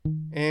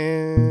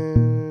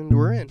And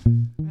we're in.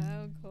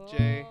 Oh, cool.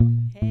 Jay.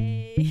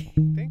 Hey.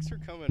 Thanks for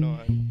coming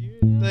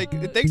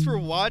on. Thanks for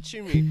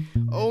watching me.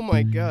 Oh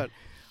my god.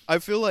 I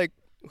feel like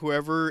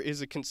whoever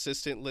is a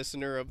consistent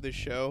listener of this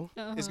show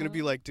is gonna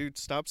be like, dude,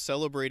 stop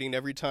celebrating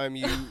every time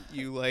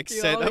you like Do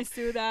you set up. always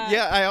do that?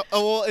 Yeah,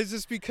 well, it's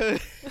just because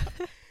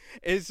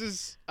it's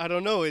just, I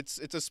don't know, it's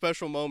a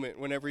special moment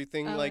when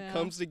everything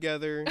comes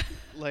together.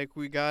 Like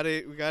we got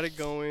it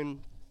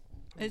going.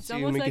 It's See,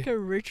 almost like a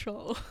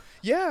ritual.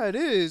 Yeah, it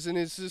is, and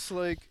it's just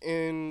like,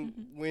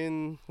 and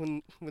when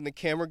the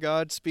camera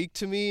gods speak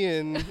to me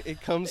and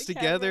it comes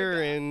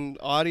together and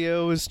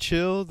audio is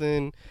chill,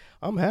 then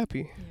I'm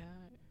happy. Yeah.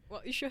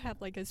 Well, you should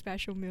have like a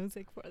special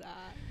music for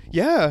that.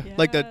 Yeah,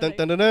 like that dun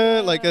dun dun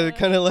dun, like a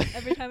kind of like.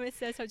 Every time it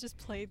says, I'll just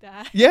play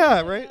that.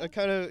 Yeah, right. I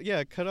kind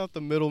of cut out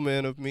the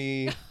middleman of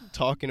me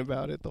talking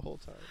about it the whole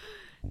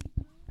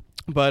time.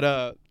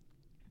 But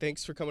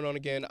thanks for coming on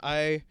again.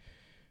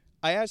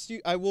 I asked you.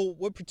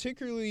 What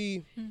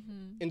particularly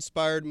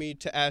inspired me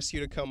to ask you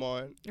to come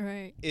on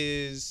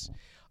is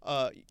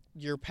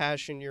your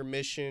passion, your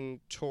mission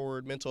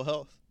toward mental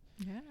health.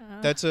 Yeah.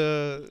 It's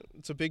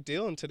a big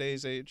deal in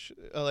today's age,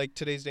 like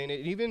today's day and age.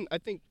 And even I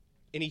think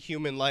any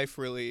human life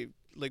really,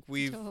 like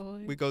we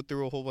go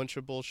through a whole bunch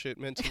of bullshit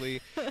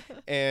mentally,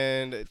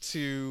 and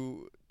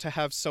to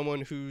have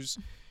someone who's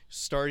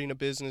starting a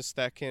business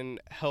that can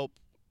help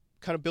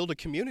kind of build a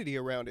community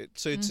around it.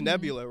 So it's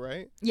Nebula,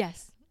 right?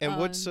 Yes. And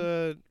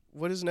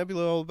what is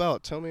Nebula all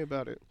about? Tell me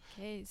about it.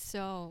 Okay,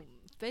 so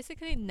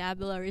basically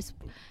Nebula is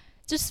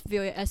just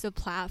view it as a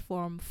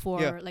platform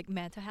for like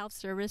mental health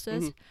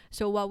services.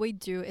 So what we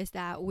do is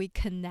that we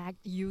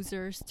connect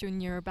users to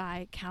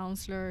nearby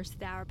counselors,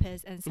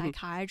 therapists, and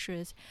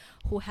psychiatrists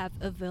who have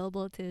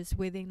availabilities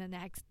within the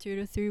next 2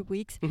 to 3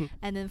 weeks.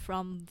 And then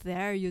from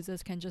there,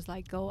 users can just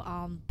like go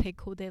pick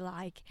who they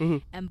like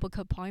and book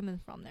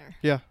appointments from there.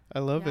 Yeah, I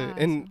love it.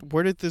 And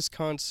where did this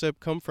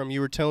concept come from? You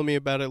were telling me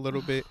about it a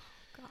little bit.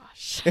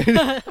 Gosh,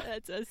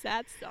 that's a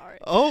sad story.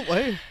 Oh,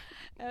 wait.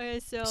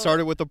 Okay, so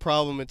started with a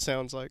problem, it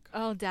sounds like.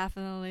 Oh,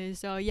 definitely.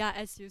 So yeah,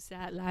 as you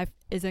said, life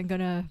isn't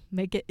gonna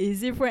make it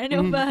easy for any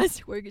of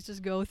us. We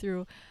just go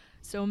through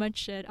so much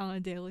shit on a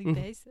daily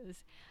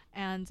basis.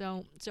 And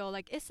so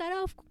like it set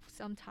off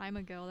some time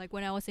ago, like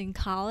when I was in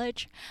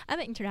college. I'm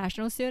an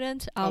international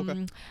student.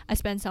 I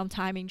spent some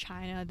time in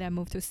China, then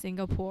moved to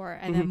Singapore,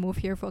 and then moved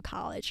here for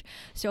college.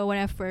 So when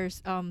I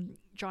first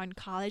joined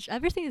college,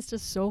 everything is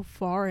just so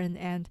foreign,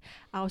 and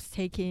I was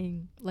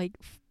taking like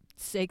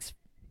 6-7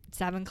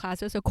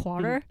 classes a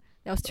quarter.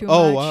 That was too much.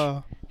 Oh,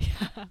 wow.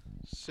 Yeah.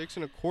 6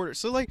 and a quarter.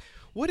 So, like,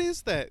 what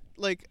is that?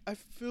 Like, I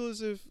feel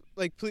as if,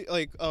 like, please,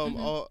 like,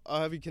 I'll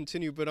have you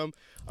continue, but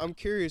I'm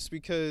curious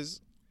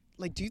because,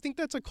 like, do you think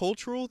that's a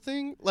cultural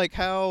thing? Like,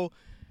 how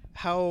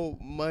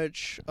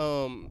much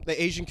the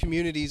Asian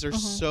communities are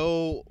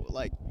so,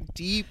 like,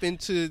 deep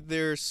into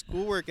their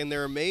schoolwork and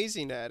they're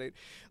amazing at it.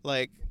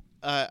 Like,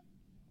 I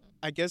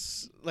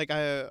guess, like,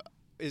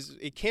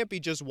 it can't be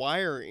just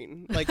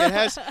wiring. Like it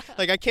has,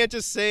 like I can't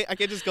just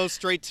go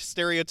straight to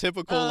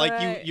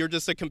stereotypical. You're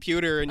just a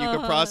computer and you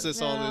can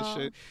process all this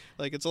shit.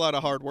 Like it's a lot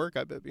of hard work,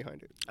 I bet,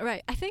 behind it.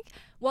 Right. I think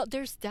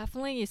there's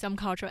definitely some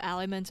cultural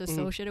elements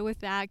associated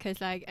with that,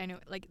 because like I know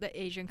like the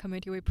Asian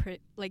community we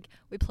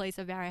place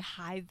a very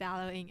high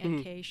value in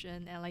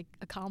education and like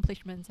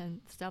accomplishments and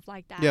stuff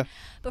like that. Yeah.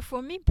 But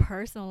for me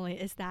personally,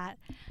 is that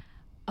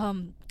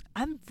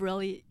I'm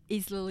really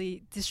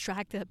easily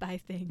distracted by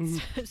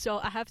things. So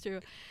I have to,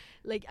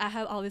 like, I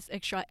have all this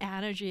extra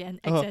energy and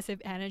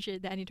excessive energy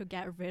that I need to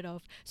get rid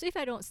of. So if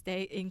I don't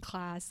stay in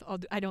class or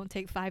I don't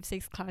take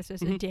 5-6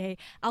 classes a day,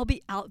 I'll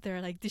be out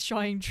there like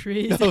destroying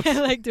trees and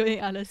like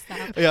doing other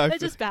stuff. Yeah,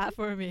 that's just bad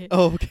for me.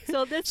 Oh,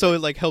 okay. So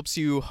it like helps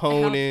you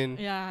hone in.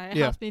 Yeah, it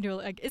helps me to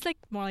like, it's like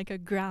more like a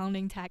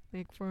grounding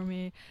technique for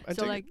me.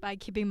 So like by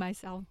keeping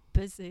myself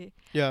busy.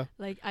 Yeah.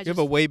 Like you have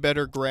a way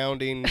better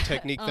grounding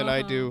technique than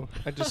I do.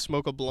 I just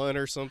smoke a blunt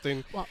or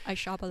something. Well, I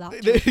shop a lot.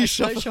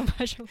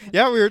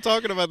 Yeah, we were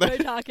talking about that. We're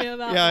talking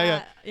about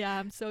that. Yeah,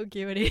 I'm so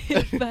guilty.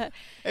 But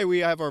hey, we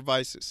have our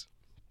vices.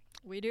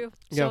 We do.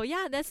 So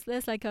yeah,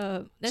 that's like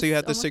a. So you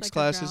had the 6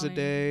 classes a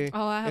day.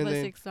 Oh, I have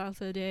 6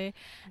 classes a day,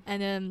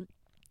 and then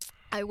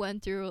I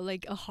went through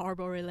like a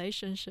horrible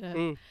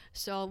relationship.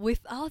 So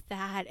without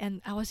that,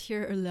 and I was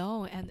here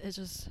alone, and it's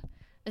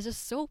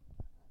just so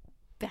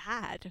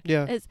bad.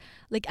 Yeah. It's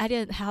like I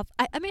didn't have.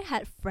 I mean, I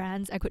had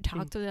friends. I could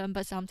talk to them,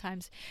 but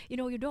sometimes you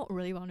don't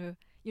really want to.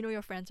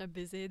 Your friends are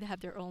busy. They have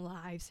their own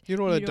lives. You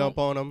don't want to dump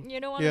on them. You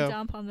don't want to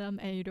dump on them,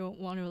 and you don't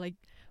want to like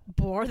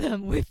bore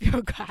them with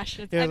your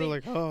questions. Yeah, I mean,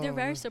 like, they're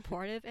very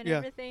supportive and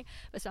everything,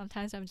 but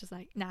sometimes I'm just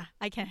like, nah,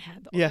 I can't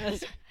handle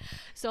this.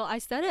 So I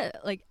started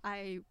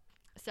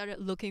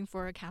looking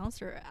for a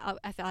counselor.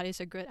 I thought it's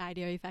a good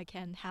idea if I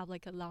can have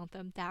like a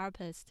long-term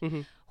therapist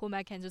whom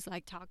I can just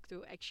like talk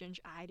to,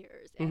 exchange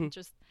ideas, and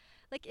just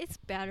like it's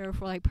better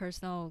for like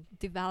personal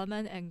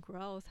development and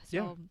growth.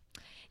 So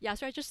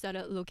so I just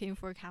started looking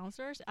for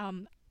counselors.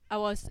 I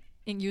was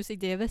in UC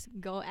Davis,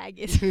 go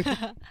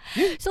Aggies.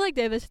 So like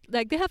Davis,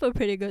 like they have a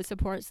pretty good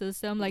support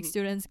system. Like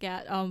students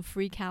get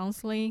free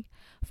counseling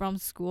from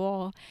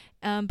school,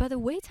 but the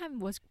wait time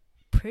was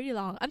pretty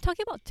long. I'm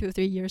talking about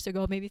 2-3 years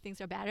ago. Maybe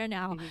things are better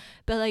now,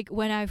 but like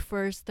when I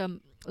first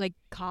like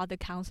called the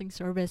counseling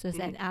services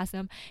and asked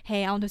them,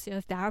 hey, I want to see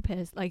a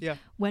therapist. Like,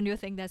 when do you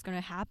think that's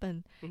gonna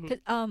happen? Cause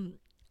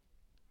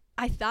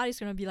I thought it's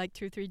gonna be like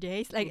 2-3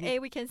 days. Like, hey,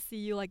 we can see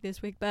you like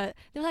this week, but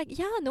they're like,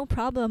 yeah, no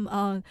problem.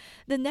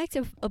 The next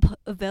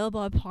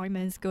available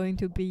appointment is going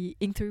to be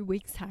in 3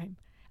 weeks time.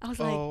 I was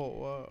like, oh,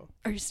 wow.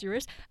 Are you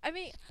serious? I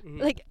mean,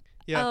 like.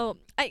 Yeah.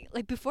 I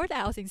like before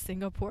that I was in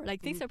Singapore.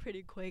 Like things are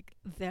pretty quick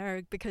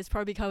there because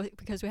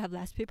we have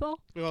less people.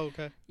 Oh,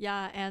 okay.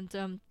 Yeah,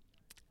 and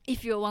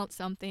if you want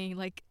something,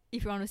 like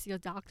if you want to see a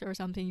doctor or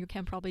something, you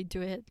can probably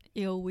do it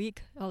in a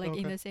week or like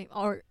in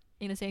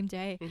the same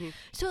day.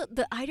 So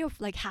the idea of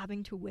like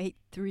having to wait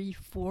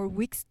 3-4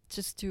 weeks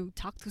just to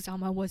talk to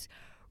someone was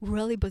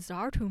really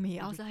bizarre to me.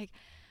 I was like,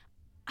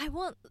 I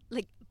want,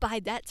 like, by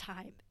that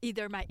time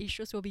either my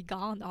issues will be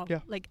gone or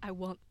like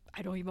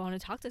I don't even want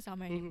to talk to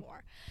someone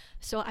anymore.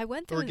 So I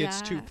went through that. Or it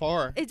gets too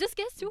far. It just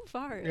gets too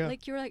far. Yeah.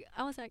 Like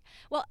I was like,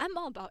 well, I'm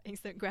all about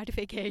instant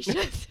gratification.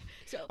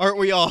 So aren't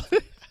we all?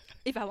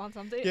 if I want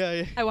something,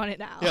 yeah. I want it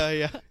now.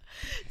 Yeah.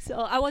 So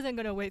I wasn't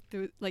gonna wait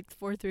through like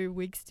 3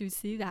 weeks to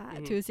see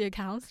that, to see a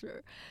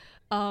counselor.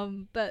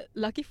 But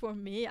lucky for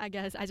me, I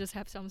guess I just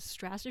have some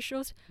stress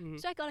issues,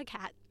 so I got a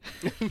cat.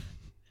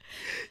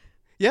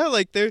 Yeah,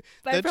 like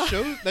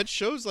that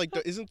shows like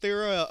isn't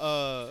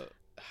there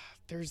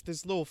there's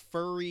this little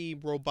furry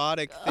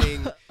robotic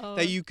thing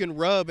that you can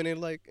rub and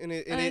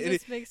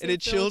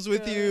it chills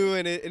with you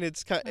and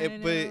it's kind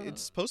but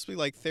it's supposed to be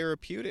like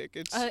therapeutic.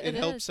 It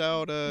helps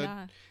out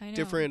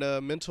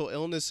different mental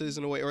illnesses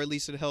in a way, or at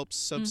least it helps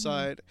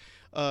subside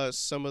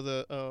some of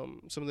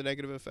the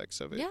negative effects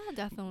of it. Yeah,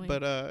 definitely.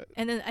 But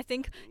and then I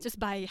think just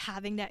by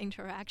having that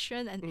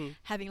interaction and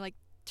having like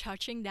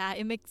touching that,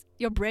 it makes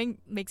your brain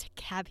makes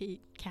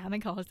happy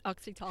chemicals,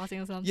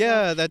 oxytocin or something.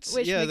 Yeah, that's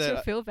which makes you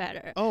feel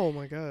better. Oh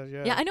my god,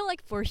 yeah. Yeah, I know.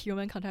 Like for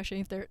human contact,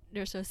 if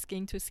there's a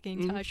skin to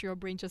skin touch, your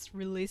brain just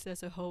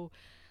releases a whole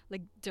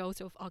like dose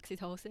of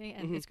oxytocin,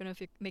 and it's gonna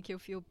make you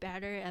feel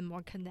better and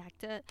more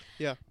connected.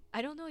 Yeah.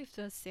 I don't know if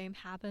the same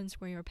happens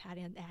when you're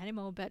petting an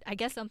animal, but I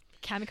guess some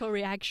chemical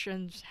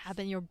reactions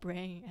happen in your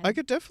brain. I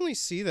could definitely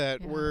see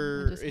that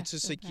where it's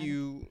just like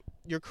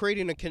you're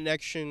creating a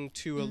connection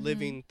to a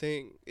living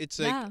thing. It's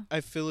like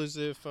I feel as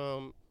if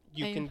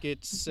you can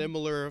get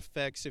similar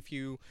effects if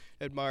you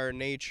admire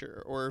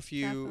nature, or if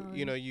you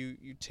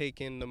you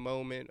take in the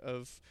moment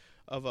of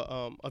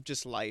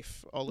just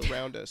life all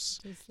around us.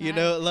 You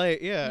know,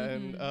 like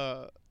and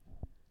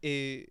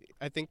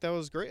I think that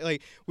was great.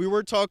 Like we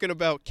were talking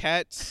about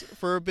cats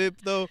for a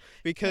bit though,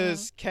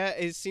 because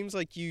it seems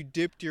like you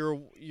dipped your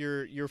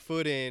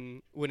foot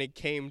in when it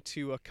came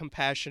to a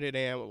compassionate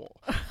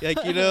animal. Like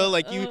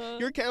like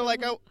you're kind of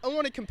like I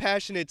want to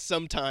compassionate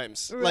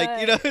sometimes.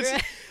 Right, like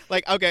it's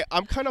like okay,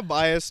 I'm kind of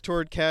biased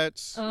toward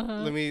cats.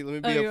 Let me be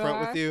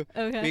upfront with you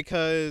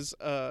because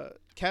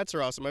cats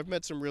are awesome. I've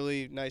met some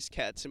really nice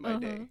cats in my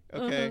day.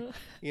 Okay,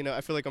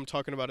 I feel like I'm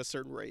talking about a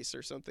certain race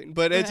or something,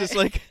 but it's just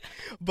like,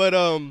 but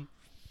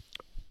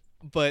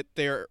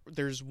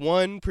there's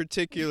one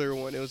particular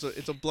one.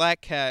 It's a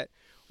black cat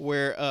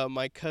where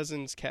my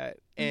cousin's cat,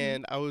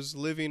 and I was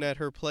living at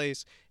her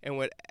place, and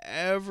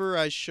whenever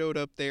I showed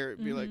up there,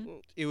 it'd be like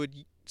it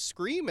would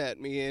scream at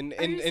me and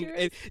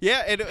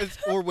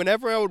or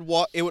whenever I would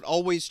walk, it would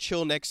always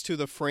chill next to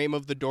the frame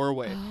of the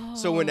doorway.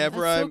 So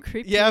whenever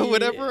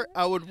whenever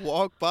I would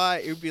walk by,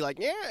 it would be like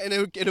and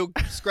it'll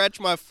scratch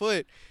my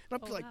foot,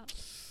 and I'd be like,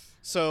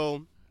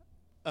 so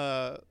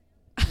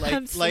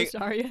I'm so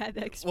sorry you had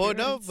that experience. Well,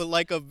 no, but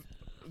like a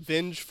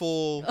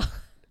vengeful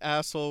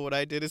asshole, what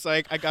I did is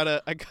like I got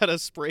a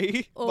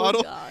spray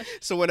bottle. Gosh.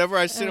 So whenever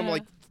I see him, I'm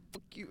like,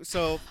 fuck you.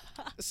 So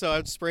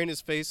I'd spray in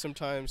his face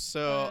sometimes.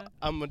 So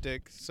I'm a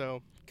dick.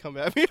 So come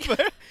at me.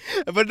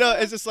 But no,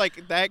 it's just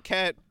like that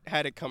cat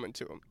had it coming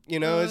to him.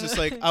 It's just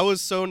like I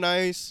was so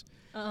nice.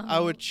 I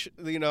would,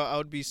 I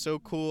would be so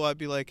cool. I'd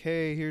be like,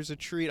 hey, here's a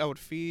treat. I would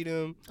feed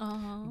him.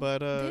 But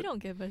they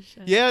don't give a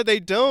shit. Yeah, they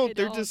don't.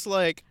 They're just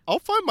like, I'll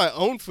find my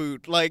own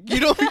food. Like,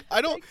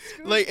 I don't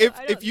like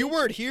if you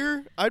weren't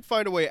here, I'd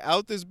find a way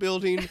out this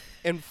building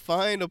and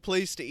find a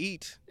place to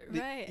eat.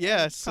 Right.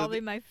 Yeah.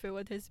 Probably my food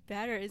with his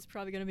batter is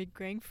probably gonna be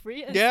grain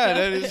free. Yeah,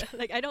 that is.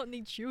 Like I don't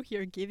need you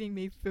here giving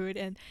me food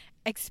and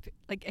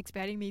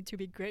expecting me to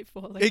be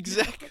grateful. Like,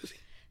 exactly.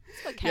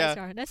 That's what cats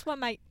are. That's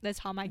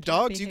how my cat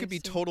dogs. You could be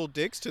total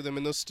dicks to them,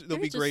 and they'll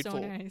be grateful.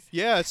 So nice.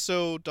 Yeah.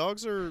 So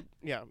dogs are.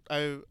 Yeah.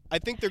 I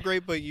think they're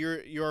great, but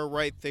you're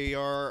right. They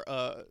are.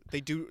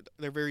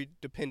 They're very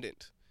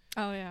dependent.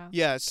 Oh yeah.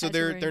 Yeah. So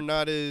they're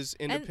not as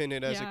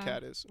independent as a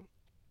cat is.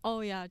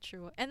 Oh yeah,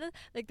 true. And then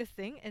like the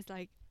thing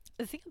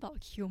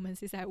about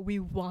humans is that we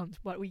want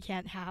what we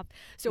can't have.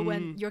 So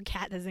when your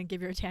cat doesn't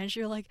give you attention,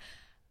 you're like,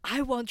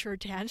 I want your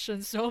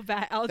attention so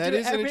bad. I'll do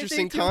everything an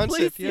interesting to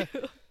concept. please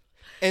you.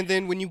 And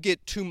then when you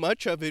get too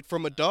much of it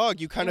from a dog,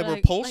 you kind of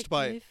repulsed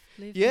by it.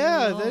 Leave me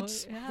Yeah, alone.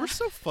 that's Yeah. we're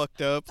so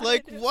fucked up. I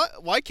Like, know.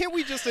 what? Why can't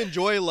we just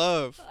enjoy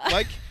love?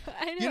 Like,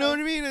 I you know what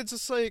I mean? It's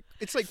just like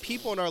it's like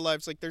people in our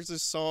lives. Like, there's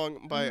this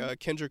song by Mhm.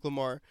 Kendrick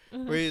Lamar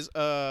where he's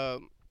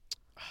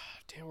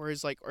damn, where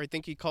he's like, or I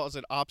think he calls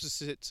it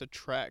opposites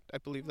attract. I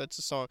believe that's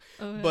the song.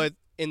 Okay. But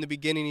in the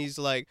beginning, he's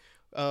like,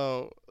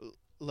 uh,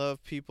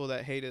 love people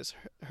that hate us,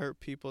 hurt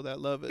people that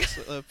love us,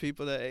 love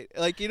people that hate.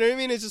 Like, you know what I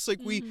mean? It's just like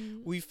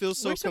Mhm. we feel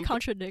so We're so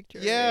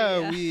contradictory.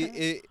 yeah,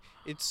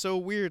 it's so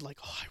weird. Like,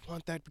 oh, I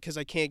want that because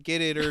I can't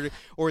get it,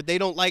 or they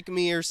don't like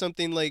me or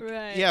something. Like,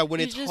 Right. yeah, when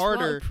You it's just want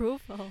harder.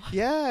 approval.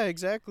 Yeah,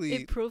 exactly.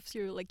 It proves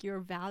you like you're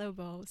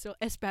valuable. So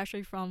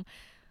especially from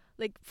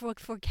like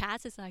for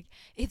cats, it's like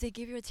if they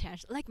give you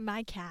attention, like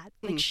my cat,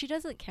 like Mhm. she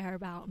doesn't care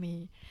about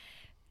me.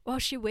 Well,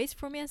 she waits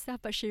for me and stuff,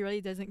 but she really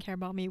doesn't care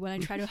about me. When I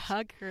try to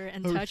hug her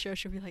and Oh. touch her,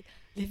 she'll be like,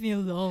 "Leave me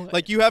alone."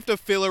 Like, you have to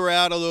fill her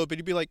out a little bit.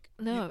 You'd be like,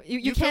 no, you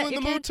you feel can't. in You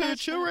the mood can't to touch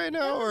chill her. right now,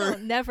 No, or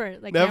never.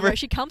 Like Never? never.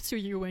 She comes to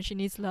you when she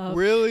needs love.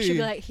 really? She'll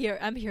be like, "Here,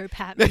 I'm here.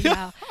 Pat me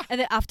now." And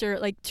then after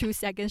like 2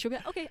 seconds, she'll be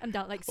like, "Okay, I'm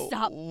done. Like, Oh,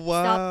 stop,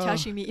 wow. stop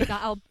touching me. If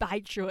not, I'll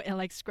bite you and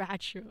like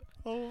scratch you."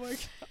 Oh my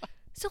god.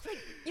 So like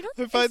you know,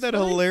 I find it's that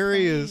really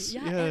hilarious.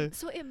 funny. Yeah. And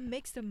so it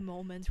makes the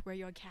moment where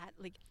your cat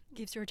like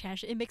gives you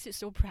attention. It makes it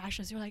so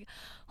precious. You're like,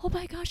 oh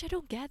my gosh, I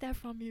don't get that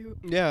from you.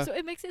 Yeah. So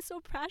it makes it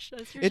so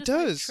precious. You're It just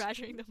does. like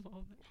treasuring the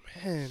moment.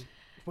 Man.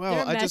 Wow.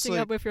 They're I just messing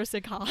like. up with your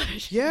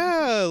psychology.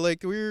 Yeah.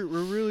 Like we're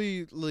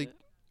really like.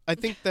 I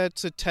think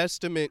that's a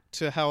testament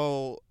to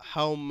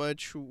how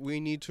much we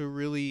need to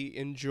really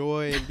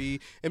enjoy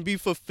and be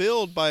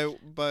fulfilled by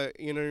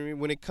you know what I mean,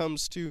 when it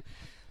comes to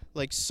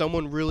like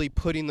someone really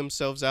putting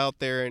themselves out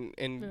there and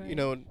you Right.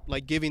 know,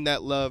 like giving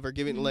that love or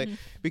giving like Mhm.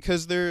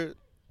 because they're,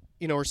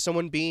 you know, or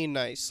someone being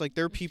nice. Like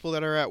there are people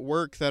that are at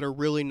work that are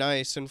really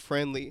nice and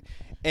friendly,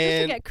 Don't you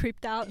and get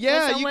creeped out Yeah,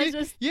 when you someone get-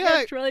 just yeah.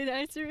 gets really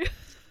nice to you?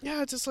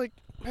 yeah, it's just like,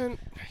 man,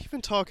 you've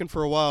been talking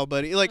for a while,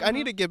 buddy. Like I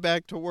need Uh-huh. to get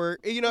back to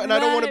work, you know, and I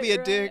don't want to be a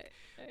Right, dick.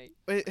 right.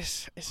 But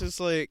it's just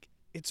like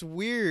it's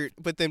weird.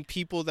 But then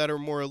people that are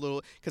more a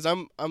little, because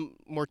I'm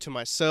more to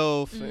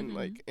myself and Mhm.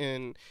 like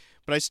and.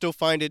 But I still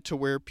find it to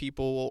where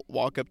people will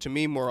walk up to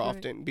me more Right.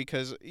 often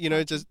because you know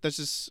it's Gotcha. just that's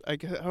just I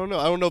don't know.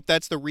 I don't know if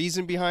that's the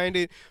reason behind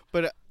it,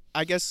 but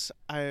I guess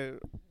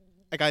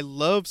I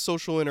love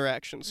social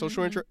interaction.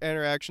 Social Mhm.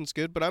 interaction's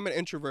good, but I'm an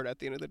introvert at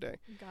the end of the day.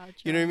 Gotcha.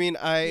 You know what I mean?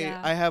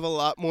 Yeah. I have a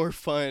lot more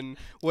fun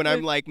when I'm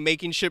With- like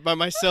making shit by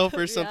myself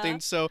or something. Yeah.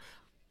 So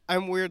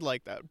I'm weird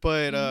like that.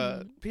 But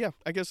Mhm. but yeah,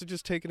 I guess I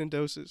just take it in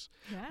doses.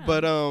 Yeah.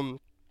 But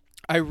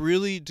I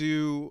really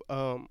do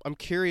I'm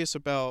curious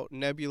about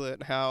Nebula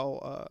and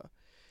how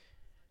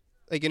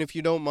like, and if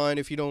you don't mind,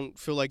 if you don't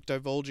feel like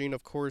divulging,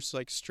 of course,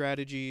 like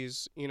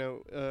strategies, you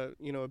know,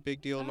 a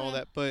big deal and all Okay.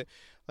 that. But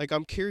like,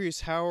 I'm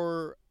curious, how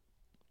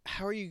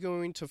are you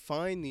going to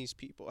find these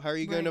people? How are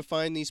you going to Right.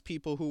 find these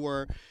people who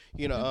are,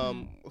 you know,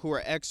 Mhm. who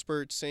are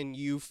experts, and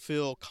you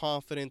feel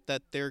confident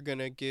that they're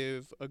gonna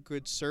give a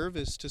good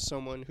service to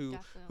someone who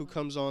Definitely.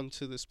 comes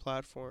onto this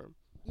platform?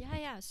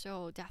 Yeah.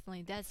 So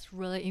definitely, that's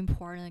really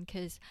important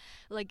because,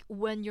 like,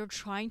 when you're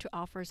trying to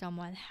offer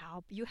someone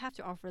help, you have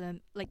to offer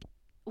them like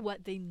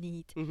what they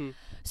need. Mm-hmm.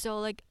 So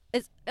like,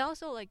 it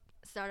also like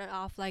started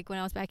off like when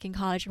I was back in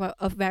college.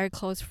 A very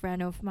close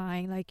friend of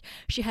mine, like,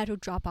 she had to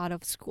drop out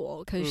of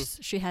school because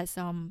she had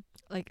some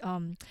like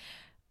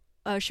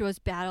she was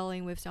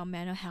battling with some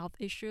mental health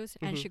issues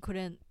and Mhm. she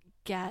couldn't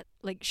get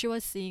like she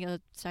was seeing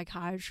a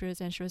psychiatrist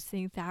and she was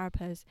seeing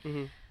therapists.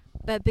 Mm-hmm.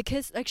 But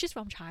because like she's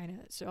from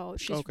China, so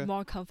she's Okay.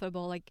 more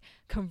comfortable like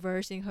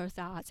conversing her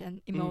thoughts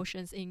and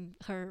emotions in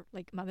her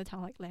like mother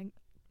tongue like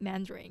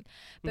Mandarin.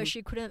 But Mhm.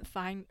 she couldn't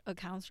find a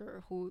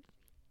counselor who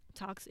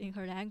talks in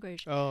her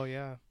language. Oh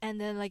yeah. And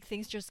then like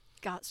things just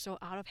got so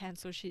out of hand,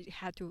 so she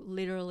had to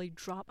literally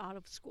drop out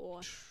of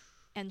school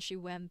and she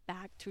went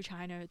back to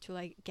China to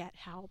like get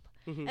help.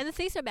 Mm-hmm. And the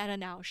things are better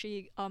now.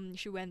 She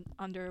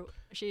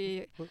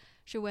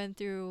went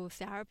through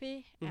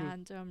therapy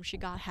Mhm. and she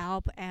got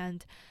help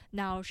and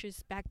now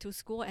she's back to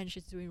school and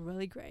she's doing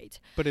really great.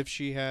 But if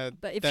she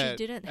had But if that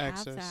she didn't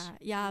access. have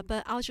that, yeah.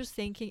 But I was just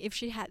thinking if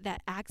she had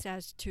that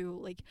access to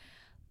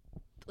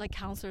like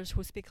counselors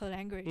who speak her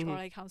language Mhm. or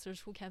like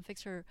counselors who can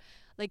fix her,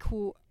 like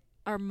who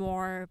are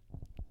more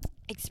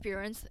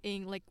experienced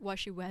in like what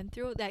she went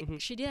through, that Mhm.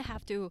 she didn't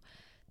have to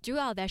do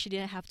all that. She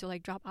didn't have to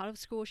like drop out of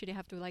school. She didn't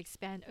have to like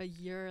spend a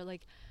year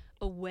like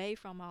away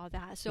from all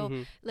that. So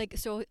Mhm. like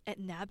so at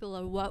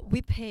Nebula, what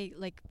we pay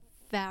like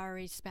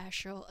very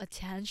special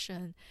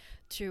attention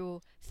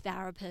to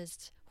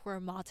therapists who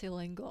are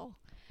multilingual,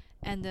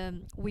 and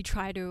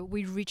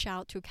we reach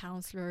out to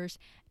counselors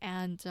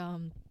and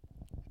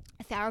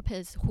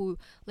therapists who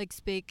like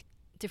speak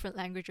different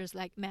languages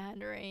like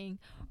Mandarin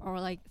or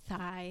like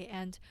Thai,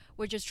 and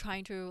we're just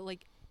trying to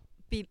like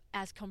be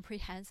as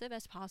comprehensive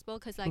as possible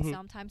because like Mhm.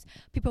 sometimes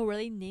people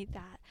really need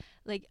that.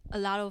 Like a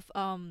lot of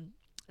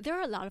there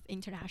are a lot of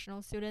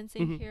international students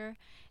in Mhm. here,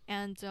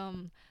 and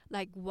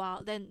like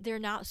while then they're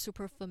not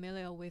super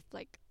familiar with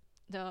like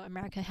the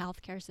American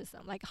healthcare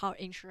system, like how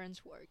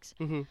insurance works,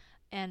 Mm-hmm.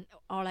 and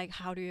or like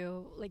how do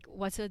you like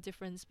what's the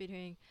difference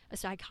between a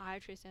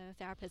psychiatrist and a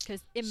therapist?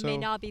 Because it may So.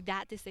 not be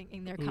that distinct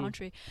in their Mm.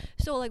 country.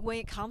 So like when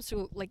it comes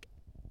to like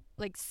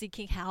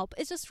seeking help,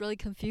 it's just really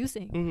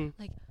confusing.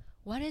 Mm-hmm. Like,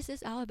 what is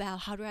this all about?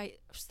 How do I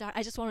start?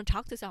 I just want to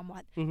talk to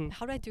someone. Mm-hmm.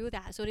 How do I do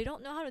that? So they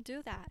don't know how to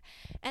do that,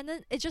 and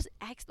then it just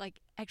acts like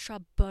extra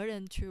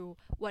burden to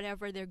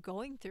whatever they're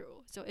going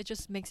through. So it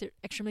just makes it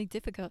extremely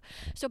difficult.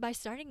 So by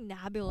starting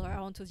Nebula, I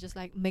want to just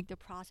like make the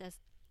process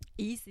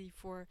easy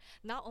for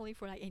not only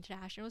for like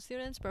international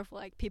students, but for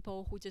like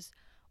people who just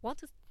want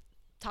to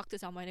talk to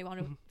someone, they want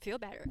to Mhm. feel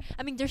better.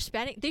 I mean,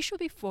 they should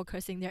be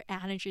focusing their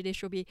energy, they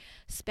should be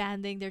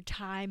spending their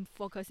time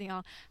focusing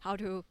on how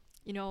to,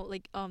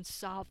 like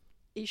solve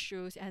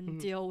issues and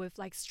Mhm. deal with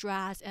like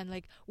stress and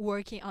like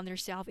working on their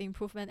self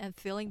improvement and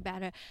feeling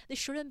better. They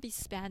shouldn't be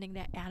spending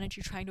their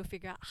energy trying to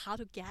figure out how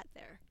to get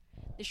there.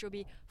 They should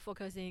be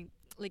focusing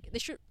like they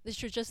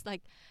should just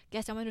like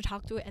get someone to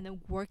talk to and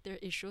then work their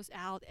issues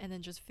out and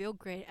then just feel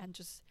great and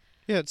just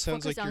Yeah, it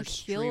sounds focus like you're on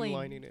feeling.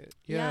 streamlining it.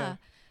 Yeah.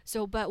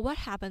 So, but what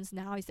happens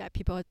now is that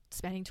people are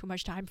spending too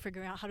much time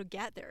figuring out how to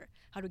get there,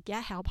 how to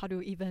get help, how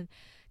to even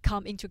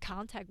come into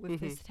contact with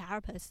this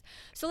therapist.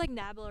 So, like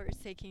Nebula is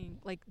taking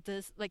like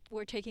this, like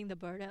we're taking the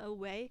burden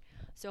away.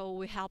 So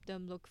we help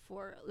them look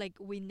for like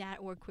we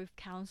network with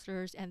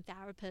counselors and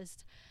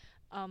therapists.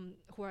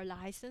 Who are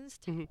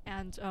licensed Mhm.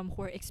 and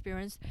who are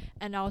experienced,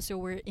 and also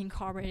we're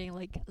incorporating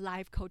like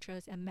life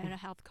coaches and mental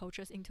health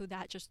coaches into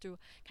that just to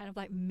kind of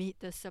like meet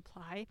the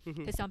supply. Mhm.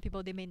 Because some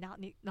people they may not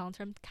need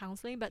long-term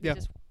counseling, but Yeah. they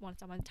just want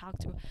someone to talk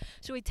to.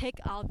 So we take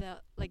all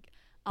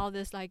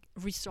this like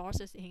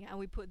resources in and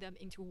we put them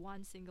into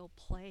one single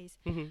place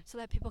Mhm. so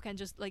that people can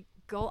just like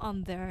go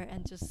on there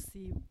and just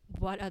see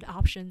what are the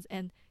options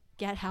and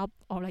get help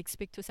or like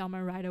speak to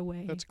someone right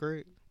away. That's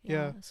great.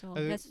 Yeah. So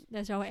I think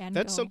that's our end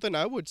That's goal. something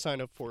I would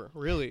sign up for.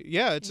 Really.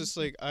 Yeah. It's just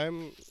Mhm. like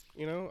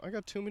I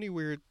got too many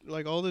weird,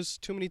 like all this,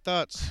 too many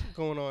thoughts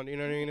going on. You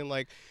know what I mean? And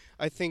like,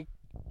 I think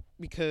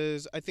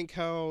because I think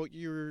how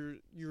you're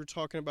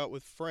talking about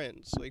with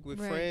friends, like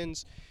with Right.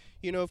 friends,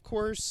 of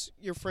course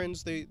your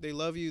friends they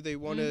love you, they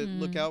want to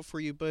look Mhm. out for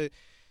you, but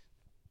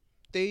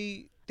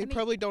they I mean,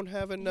 probably don't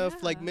have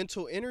enough like yeah.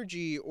 mental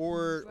energy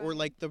or Right.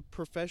 like the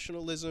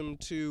professionalism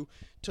to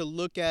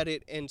look at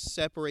it and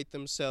separate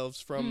themselves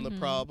from the Mhm.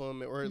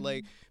 problem, or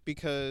like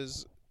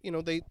because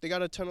they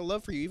got a ton of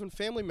love for you, even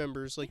family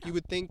members. Like you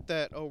would think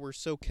that, oh, we're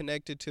so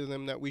connected to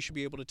them that we should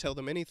be able to tell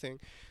them anything.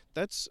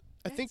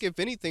 I think if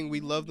anything, we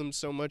love them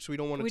so much we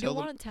don't want to we tell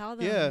don't them. want to tell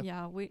them.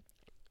 Yeah.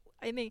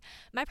 I mean,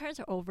 my parents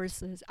are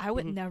overseas. I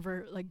would Mhm.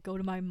 never like go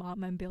to my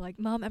mom and be like,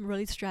 "Mom, I'm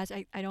really stressed.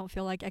 I don't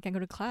feel like I can go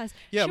to class."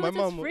 Yeah, she my would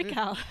just mom freak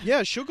out.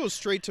 Yeah, she'll go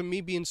straight to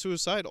me being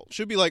suicidal.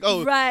 She'll be like,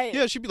 "Oh, right.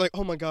 yeah." She'd be like,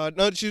 "Oh my God."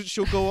 No,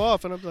 she'll go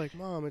off, and I'll be like,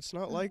 "Mom, it's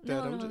not like that."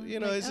 No, I'm just, like,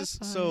 it's that's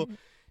just so fine.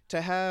 to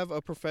have a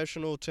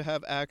professional, to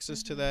have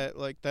access to Mhm. that,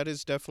 like that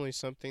is definitely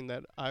something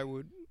that I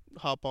would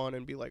hop on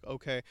and be like,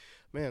 okay,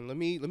 man, let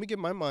me get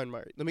my mind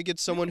right. Let me get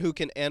someone who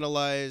can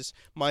analyze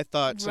my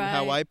thoughts and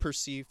how Right. I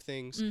perceive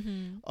things.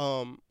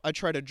 Mhm. I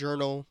try to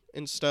journal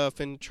and stuff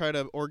and try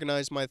to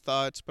organize my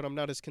thoughts, but I'm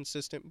not as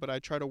consistent. But I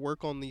try to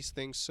work on these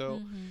things,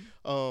 so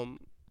Mhm.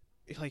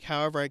 like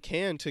however I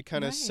can to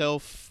kind of Right.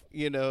 self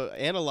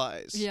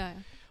analyze. Yeah.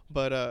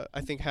 But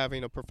I think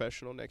having a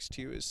professional next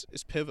to you is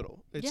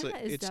pivotal. It's yeah, like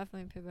it's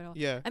definitely pivotal.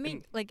 yeah. I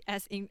mean, like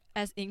as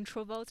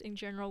introverts in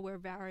general, we're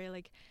very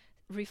like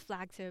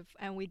reflective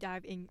and we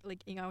dive in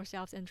like in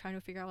ourselves and trying to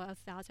figure out our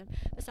thoughts.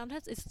 But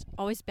sometimes it's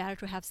always better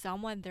to have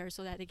someone there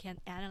so that they can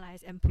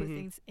analyze and put Mhm.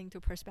 things into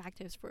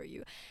perspectives for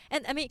you.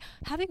 And I mean,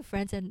 having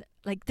friends and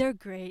like they're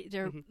great.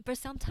 Mhm. But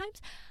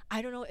sometimes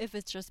I don't know if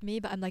it's just me,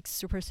 but I'm like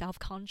super self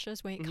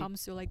conscious when it Mhm.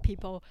 comes to like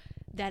people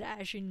that I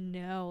actually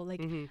know.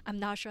 Like Mhm. I'm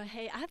not sure.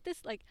 Hey, I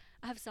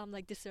have some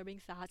like disturbing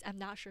thoughts. I'm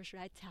not sure should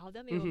I tell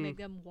them. It will Mhm. make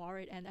them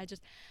worried, and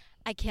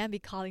I can't be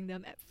calling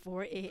them at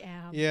 4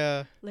 a.m.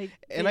 Yeah. Like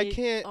And I they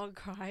can't- are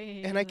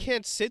crying. And I like,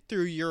 can't sit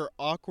through your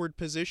awkward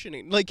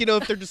positioning. Like,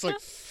 if they're just like,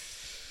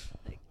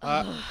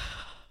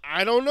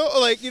 I don't know.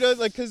 Like,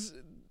 like, because,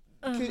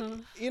 uh-huh.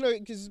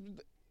 because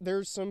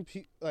there's some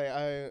people,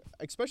 like,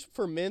 especially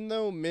for men,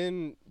 though,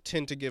 men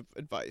tend to give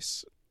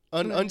advice.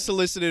 Right.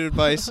 Unsolicited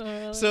advice.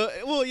 Really? So,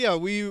 well, yeah,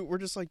 we're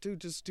just like,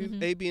 dude, just do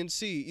Mhm. A, B, and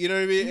C. You know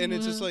what I mean? And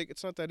it's just Mhm. like,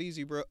 it's not that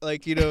easy, bro.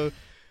 Like,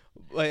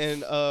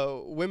 and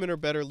women are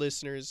better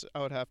listeners,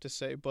 I would have to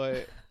say.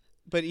 But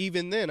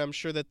even then, I'm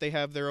sure that they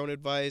have their own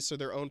advice or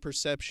their own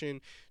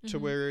perception to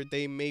Mhm. where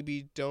they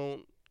maybe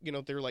don't,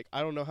 they're like,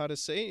 I don't know how to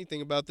say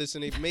anything about this.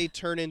 And it may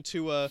turn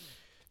into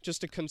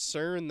just a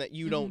concern that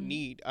you don't Mhm.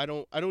 need. I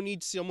don't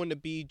need someone to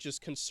be just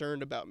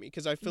concerned about me,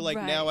 because I feel like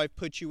now Right. I've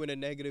put you in a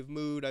negative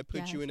mood. I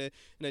put you Yes.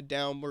 in a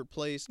downward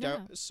place.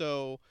 Yeah.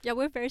 So Yeah,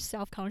 we're very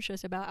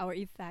self-conscious about our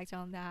effect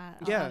on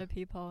that on Yeah. other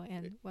people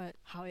and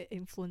how it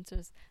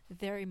influences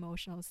their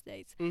emotional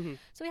states. mhm.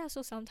 So yeah,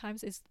 so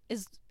sometimes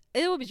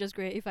it would be just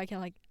great if I can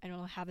like I don't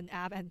know have an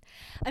app. And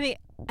I mean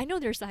I know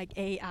there's like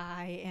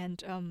AI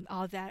and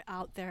all that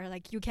out there,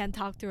 like you can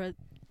talk to a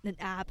an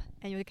app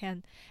and you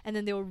can, and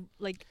then they'll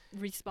like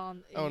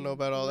respond. I don't know in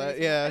about all that.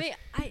 ways. Yeah. I mean,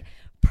 I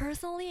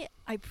personally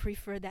I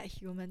prefer that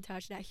human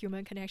touch, that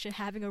human connection,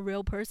 having a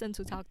real person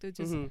to talk to.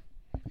 Just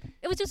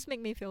it would just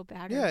make me feel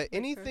better. Yeah, like,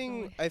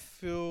 anything personally. I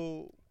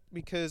feel,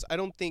 because I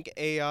don't think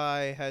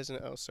AI has an.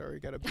 Oh, sorry,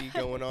 got a bee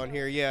going on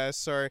here. Yeah,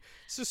 sorry,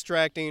 it's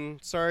distracting.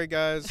 Sorry,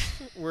 guys.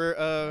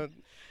 We're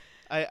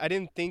I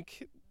didn't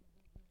think.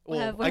 We'll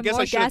Well, have I guess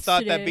more I should have guests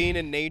thought that today. being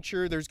in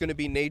nature, there's gonna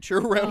be nature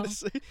around Oh,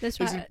 us. That's Is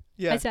why it-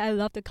 yeah. I said I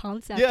love the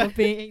concept Yeah. of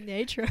being in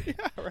nature. Yeah,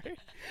 right.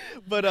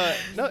 But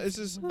no, it's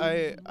just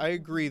I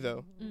agree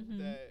though Mhm.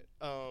 that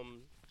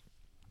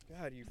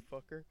God, you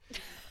fucker.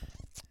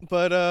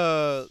 But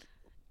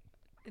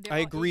They're I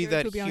all agree eager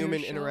that to be on your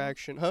human show.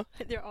 interaction, huh?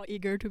 They're all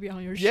eager to be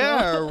on your show.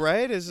 Yeah,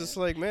 right. It's just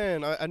like,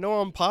 man, I know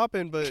I'm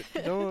popping, but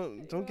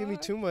don't give me are.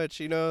 too much.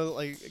 You know,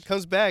 like it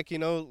comes back. You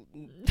know,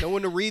 no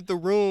one to read the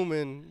room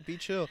and be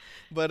chill.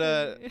 But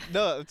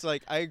no, it's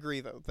like I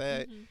agree though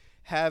that Mhm.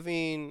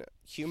 having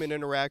human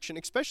interaction,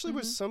 especially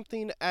with Mhm.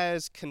 something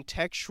as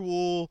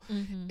contextual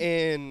Mhm.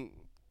 and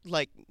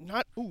like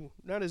not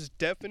as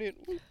definite.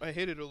 Ooh, I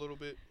hit it a little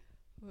bit.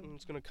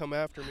 It's gonna come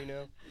after me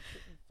now.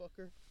 You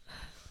fucker.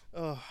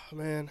 Oh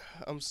man,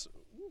 Oh.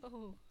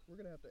 we're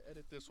gonna have to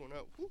edit this one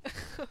out. Ooh,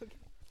 Okay.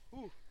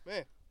 ooh,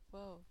 man.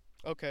 Whoa.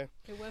 Okay.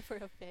 It went for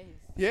your face.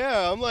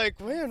 Yeah, I'm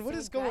like, man, what So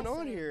is going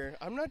on aggressive. here?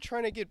 I'm not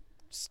trying to get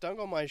stung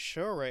on my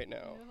show right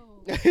now.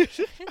 No.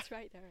 It's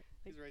right there.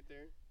 He's right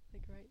there.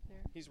 Like right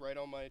there. He's right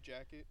on my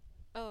jacket.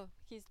 Oh,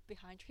 he's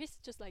behind you. He's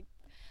just like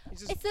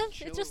He's just it's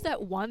just chilling.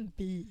 that one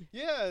bee.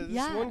 Yeah, this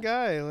Yeah. one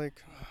guy.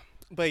 Like,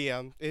 but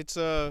yeah, it's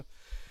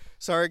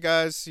sorry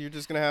guys, you're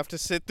just gonna have to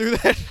sit through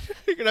that.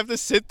 You're gonna have to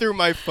sit through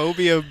my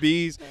phobia of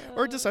bees,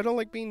 or just I don't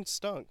like being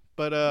stung.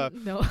 But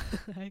no.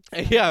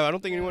 yeah, I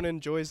don't think anyone Yeah.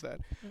 enjoys that.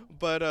 No.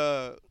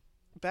 But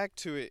back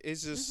to it,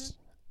 it's Mm-hmm. just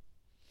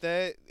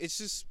that it's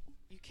just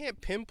you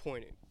can't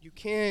pinpoint it. You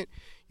can't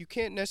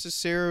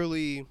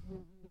necessarily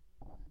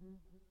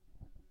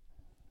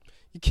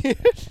you can't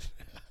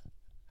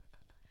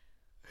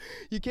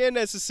you can't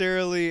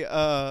necessarily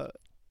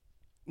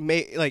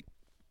make like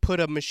put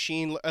a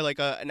machine like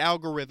an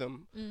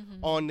algorithm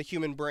Mm-hmm. on the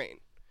human brain.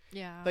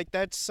 Yeah. Like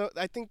that's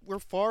I think we're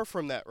far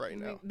from that right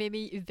now.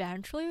 Maybe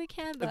eventually we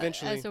can, but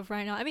Eventually. as of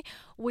right now, I mean,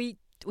 we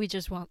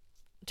just want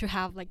to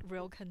have like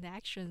real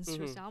connections to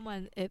Mhm.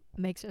 someone. It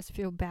makes us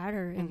feel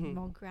better and Mhm.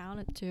 more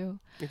grounded too.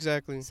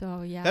 Exactly.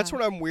 So yeah. That's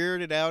what I'm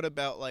weirded out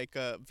about like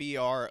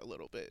VR a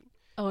little bit.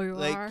 Oh, you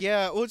Like are.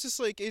 yeah, well it's just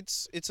like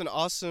it's an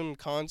awesome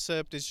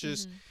concept. It's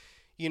just, Mhm.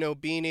 you know,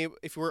 being able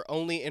if we're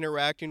only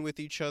interacting with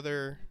each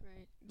other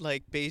Right.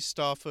 like based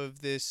off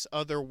of this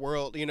other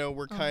world, you know,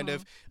 we're kind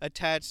of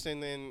attached,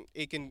 and then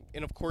it can,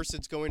 and of course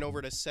it's going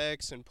over to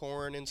sex and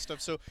porn and stuff.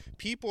 So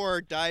people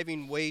are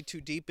diving way too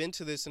deep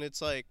into this, and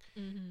it's like,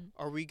 Mm-hmm.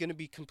 are we going to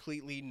be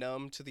completely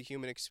numb to the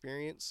human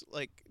experience,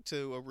 like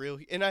to a real,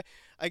 and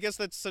I guess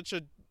that's such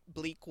a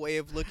bleak way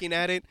of looking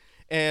at it,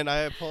 and I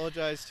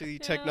apologize to the Yeah.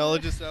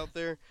 technologists out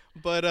there,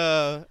 but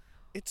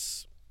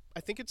I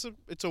think it's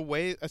a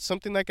way, it's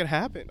something that could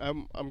happen.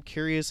 I'm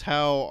curious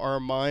how our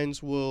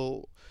minds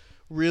will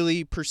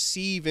really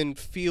perceive and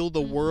feel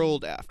the Mhm.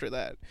 world after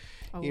that.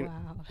 Oh You-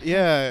 wow.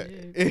 Yeah.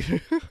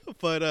 Deep.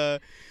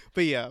 but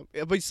yeah,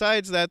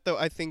 besides that though,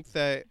 I think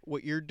that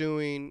what you're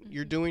doing,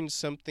 you're Mhm. doing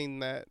something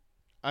that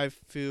I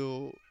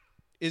feel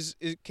is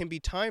it can be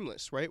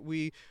timeless, right?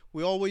 We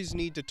always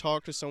need to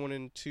talk to someone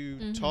and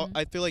to talk. Mhm.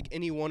 I feel like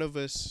any one of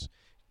us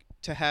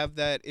to have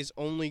that is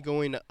only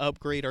going to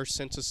upgrade our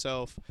sense of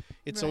self.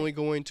 It's Right. only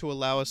going to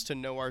allow us to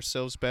know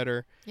ourselves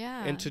better,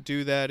 Yeah. and to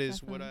do that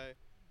is what definitely.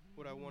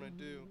 I want to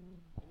do.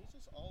 And he's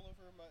just all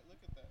over my. Look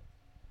at that,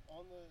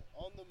 on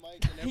the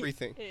mic and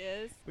everything. It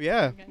is.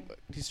 Yeah, Okay.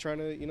 he's trying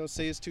to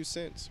say his 2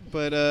 cents.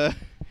 But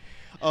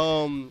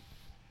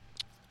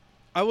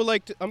I would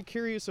like to. I'm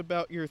curious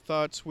about your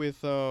thoughts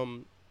with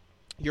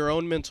your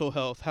own mental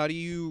health. How do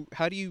you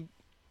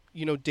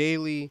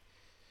daily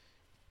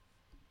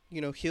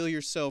heal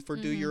yourself or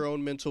do Mhm. your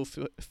own mental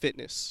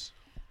fitness?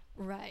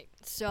 Right.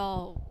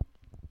 So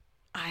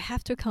I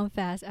have to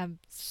confess, I'm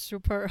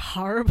super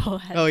horrible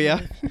at Oh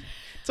yeah, this.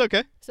 it's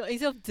okay. So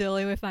instead of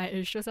dealing with my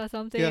issues or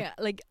something, Yeah.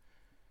 like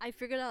I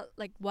figured out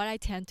like what I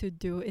tend to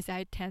do is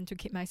I tend to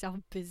keep myself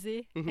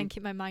busy Mhm. and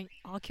keep my mind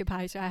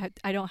occupied, so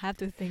I don't have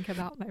to think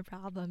about my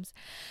problems.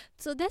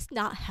 So that's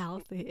not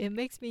healthy. It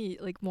makes me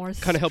like more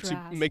Kind of helps you,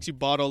 stressed. makes you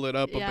bottle it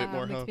up a Yeah, bit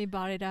more, makes huh? me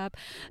bottled up.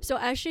 So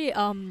actually,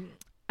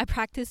 I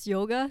practice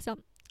yoga. So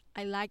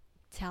I like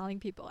telling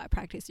people I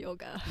practice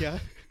yoga. Yeah,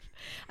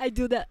 I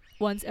do that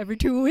once every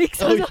 2 weeks.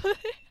 Oh, or yeah. something.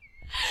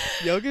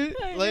 yoga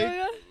like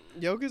Yoga?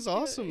 yoga's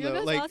awesome though.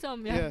 Yoga's Like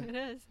awesome. Yeah, yeah. it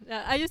is.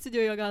 I used to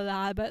do yoga a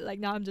lot, but like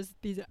now I'm just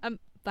busy. I'm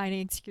finding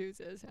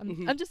excuses.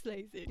 Mhm. I'm just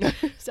lazy.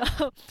 So,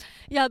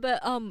 yeah. But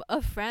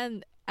a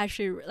friend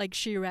actually like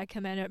she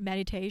recommended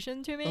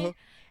meditation to me, Uh-huh.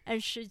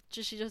 and she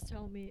just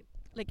told me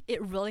like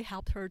it really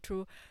helped her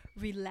to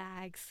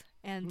relax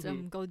and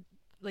Mhm. go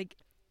like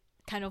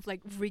kind of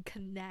like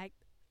reconnect,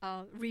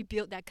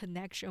 rebuild that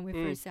connection with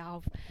Mm.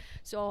 herself.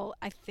 So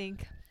I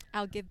think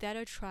I'll give that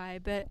a try.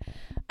 But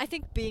I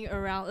think being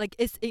around, like,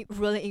 it's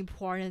really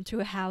important to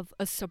have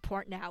a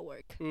support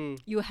network.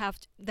 You have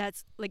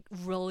that's like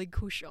really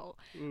crucial.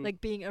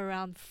 Like being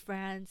around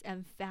friends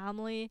and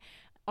family,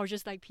 or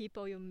just like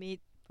people you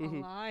meet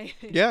online.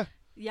 Yeah.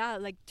 Yeah,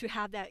 like to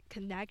have that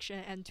connection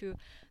and to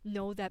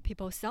know that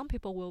some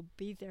people will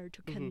be there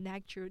to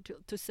connect you,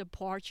 to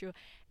support you,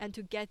 and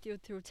to get you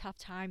through tough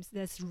times.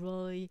 That's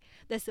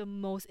the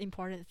most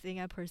important thing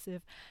I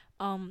perceive.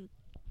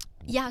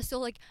 Yeah, so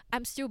like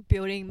I'm still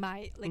building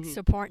my like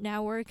support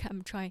network.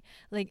 I'm trying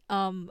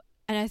and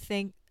I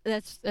think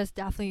that's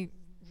definitely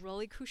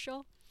really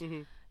crucial.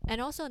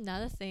 And also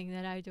another thing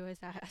that I do is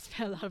I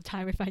spend a lot of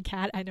time with my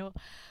cat. I know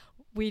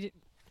we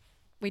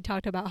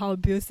talked about how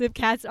abusive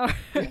cats are,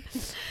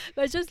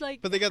 but just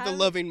like. But they got the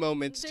loving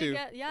moments too,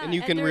 and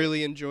you can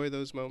really enjoy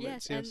those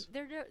moments. Yes,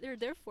 and they're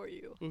there for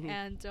you,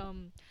 and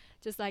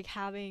just like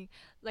having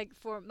like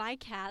for my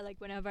cat,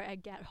 like whenever I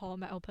get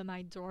home, I open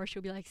my door,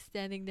 she'll be like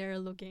standing there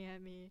looking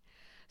at me.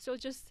 So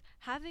just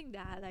having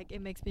that, like,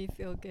 it makes me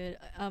feel good.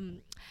 I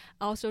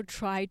also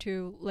try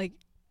to like.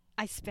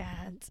 I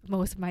spend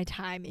most of my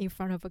time in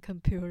front of a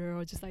computer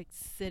or just like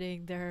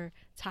sitting there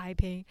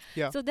typing.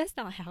 Yeah. So that's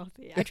not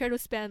healthy. I try to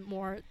spend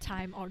more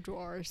time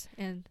outdoors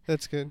and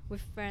that's good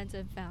with friends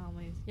and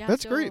families. Yeah.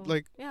 That's great.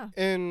 Like, yeah.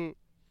 And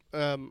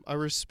I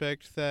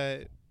respect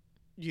that.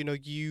 You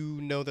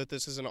know that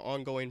this is an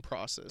ongoing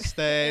process.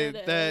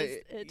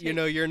 That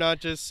you're not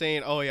just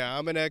saying, "Oh yeah,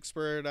 I'm an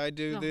expert. I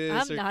do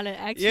this." I'm not an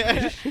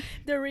expert.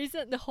 Yeah.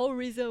 The whole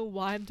reason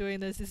why I'm doing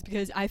this is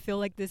because I feel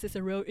like this is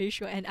a real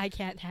issue and I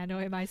can't handle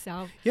it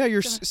myself. Yeah,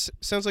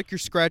 sounds like you're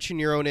scratching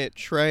your own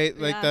itch, right?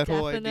 Like yeah, that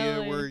definitely. whole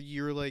idea where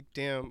you're like,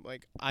 "Damn,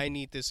 like I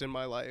need this in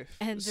my life."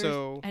 And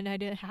I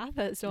didn't have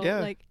it, so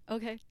like,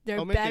 okay,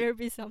 there better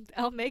be something.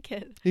 I'll make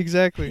it.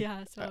 Exactly.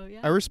 Yeah. So yeah.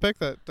 I respect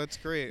that. That's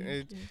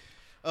great.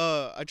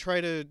 I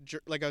try to,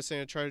 like I was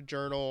saying, I try to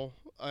journal.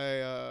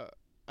 I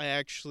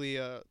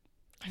actually, I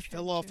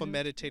fell off of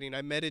meditating.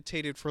 I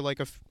meditated for like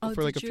a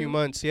few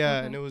months.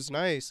 Yeah. And it was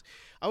nice.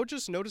 I would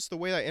just notice the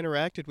way I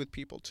interacted with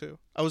people too.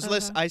 I was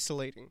less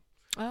isolating.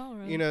 Oh,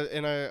 really?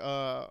 And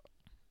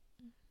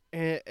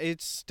and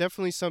it's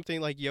definitely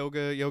something like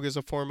yoga. Yoga is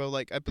a form of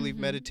like, I believe,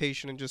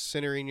 meditation and just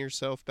centering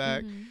yourself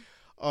back.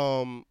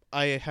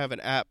 I have an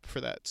app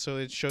for that, so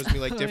it shows me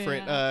like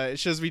different it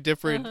shows me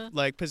different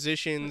like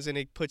positions, and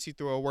it puts you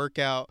through a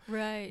workout,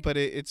 right? But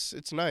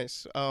it's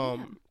nice.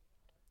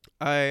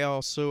 I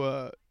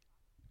also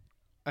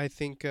I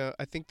think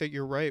that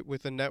you're right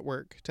with a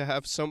network, to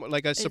have someone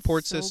like a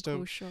support system,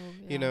 crucial,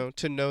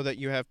 to know that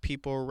you have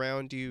people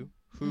around you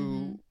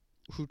who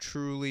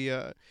truly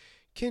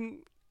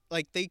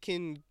they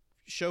can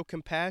show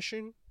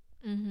compassion,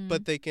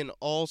 but they can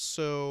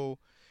also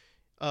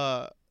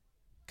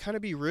kind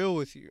of be real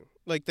with you.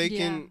 Like they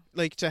can,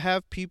 like, to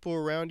have people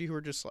around you who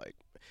are just like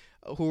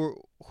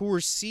who are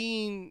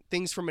seeing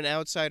things from an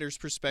outsider's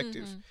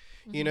perspective.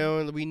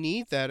 And we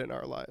need that in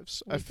our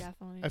lives. I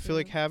feel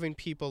like having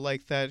people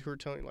like that who are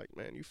telling, like,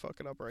 man, you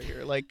fucking up right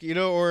here, like,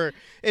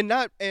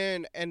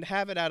 and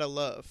have it out of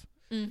love.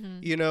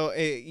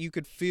 You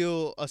could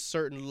feel a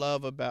certain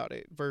love about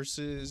it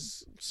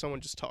versus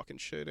someone just talking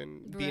shit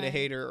and being a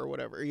hater or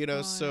whatever,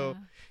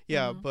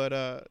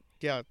 but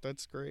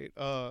that's great.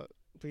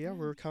 But yeah,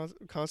 we're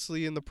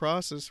constantly in the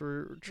process.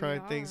 We're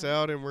trying things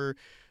out,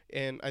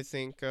 and I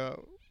think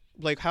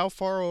like, how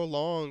far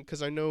along?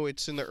 Because I know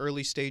it's in the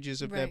early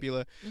stages of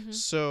Nebula.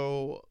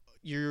 So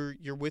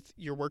you're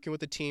working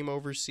with a team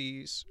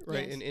overseas,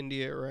 right? Yes. In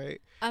India,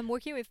 right? I'm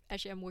working with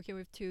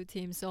two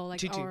teams. So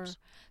like our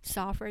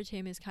software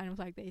team is kind of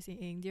like based in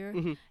India,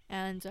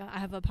 and I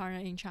have a partner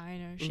in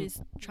China.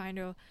 She's trying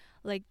to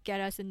like get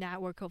us a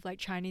network of like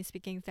Chinese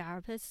speaking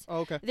therapists.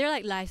 Oh, okay. They're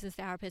like licensed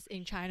therapists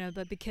in China,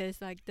 but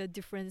because like the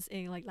difference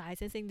in like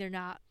licensing, they're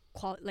not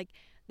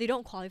they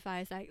don't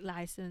qualify as like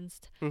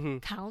licensed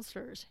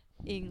counselors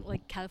in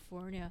like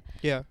California.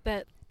 Yeah.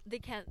 But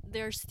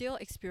they're still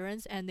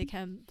experienced, and they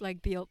can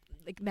like be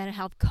like mental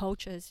health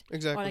coaches.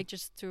 Exactly. Or like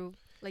just to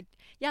like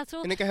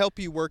so. And it can help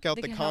you work out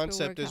the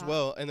concept as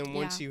well. And then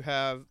once you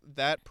have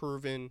that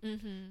proven,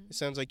 it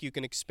sounds like you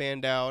can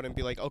expand out and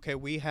be like, okay,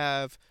 we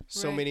have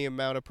so many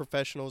amount of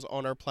professionals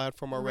on our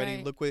platform already.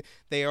 Right. Look,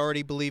 they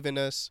already believe in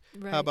us.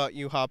 Right. How about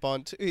you hop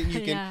on and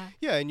you can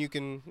and you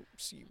can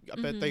see,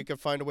 I bet they could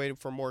find a way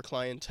for more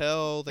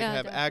clientele. They can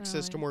have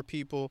access to more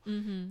people.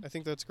 I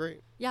think that's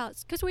great. Yeah,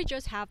 because we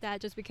just have that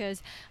just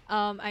because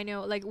I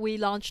know like we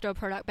launched a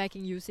product back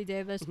in UC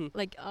Davis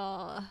like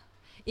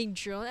in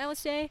June, I would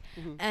say,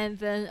 and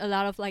then a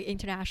lot of like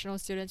international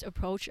students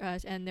approach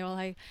us, and they were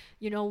like,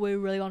 we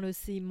really want to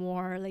see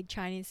more like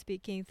Chinese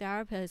speaking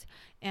therapists,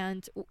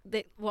 and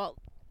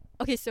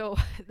so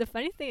the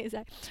funny thing is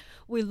that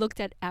we looked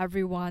at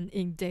everyone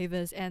in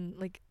Davis, and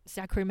like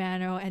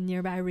Sacramento and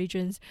nearby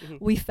regions, Mhm.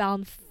 we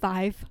found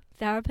 5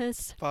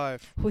 therapists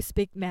 5. who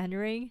speak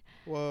Mandarin.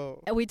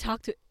 Whoa. And we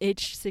talked to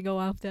each single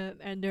one of them,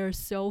 and they're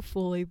so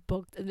fully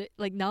booked. And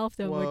like none of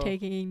them were Whoa.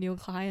 taking in new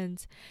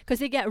clients because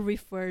they get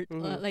referred,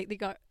 Mhm. like they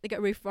get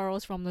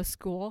referrals from the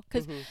school.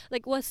 Because Mhm.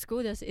 like what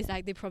school does is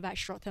like they provide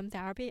short-term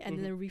therapy and Mhm.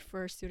 then they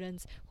refer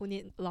students who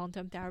need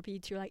long-term therapy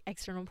to like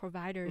external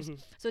providers.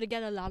 Mhm. So they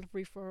get a lot of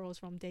referrals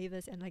from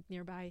Davis and like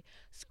nearby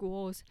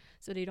schools.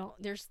 So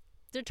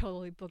they're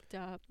totally booked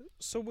up.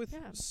 So with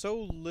Yeah.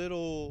 so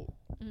little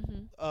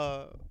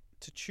Mm-hmm.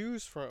 to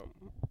choose from,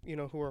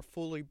 who are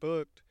fully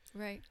booked,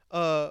 Right.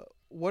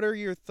 what are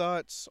your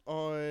thoughts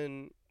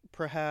on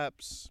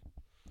perhaps,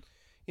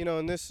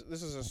 and this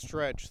is a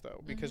stretch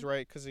though, because Mhm.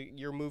 right, because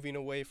you're moving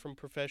away from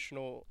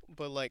professional,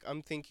 but like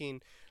I'm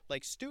thinking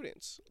like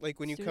students, like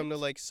when you come to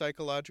Students? like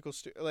psychological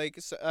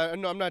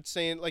I'm not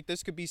saying like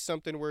this could be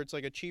something where it's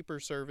like a cheaper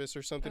service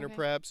or something, or Okay.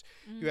 perhaps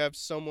Mhm. you have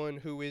someone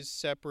who is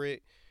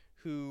separate,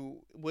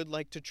 who would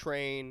like to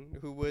train,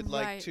 who would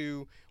like Right.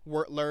 to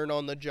learn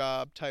on the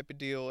job type of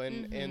deal,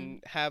 and Mhm.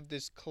 and have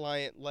this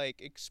client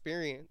like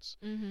experience.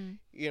 Mhm.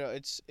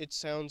 It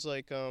sounds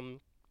like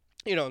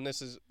and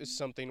this is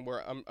something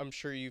where I'm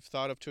sure you've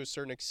thought of to a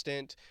certain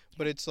extent,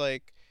 but it's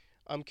like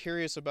I'm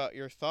curious about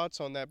your thoughts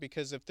on that,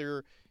 because if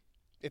there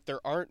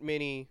aren't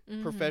many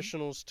Mhm.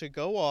 professionals to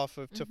go off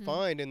of to Mhm.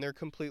 find, and they're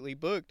completely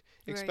booked,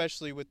 Right.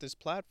 especially with this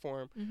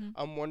platform, Mhm.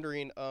 I'm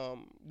wondering,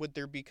 would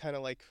there be kind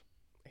of like,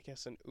 I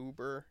guess, an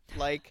Uber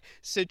like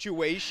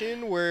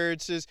situation where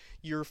it's just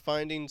you're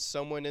finding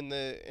someone in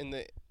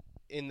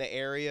the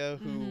area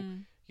who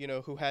Mhm.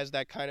 who has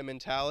that kind of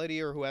mentality,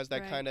 or who has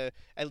that Right. kind of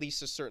at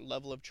least a certain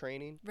level of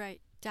training.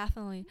 Right,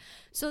 definitely.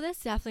 So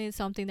that's definitely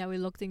something that we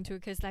looked into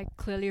because, like,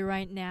 clearly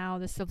right now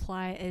the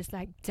supply is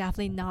like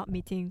definitely not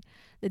meeting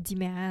the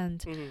demand.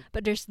 Mm-hmm.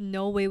 But there's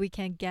no way we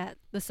can get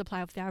the supply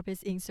of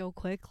therapists in so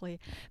quickly.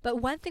 But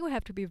one thing we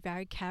have to be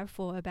very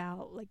careful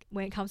about, like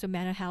when it comes to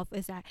mental health,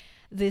 is that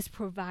these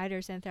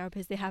providers and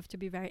therapists, they have to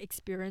be very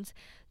experienced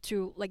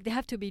to, like, they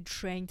have to be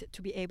trained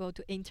to be able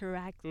to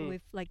interact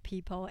with like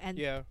people and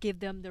Yeah, give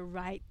them the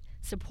right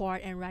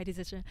support and right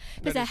decision.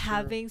 that Because is true.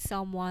 having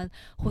someone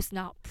who's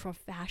not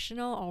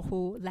professional or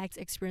who lacks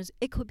experience,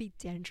 it could be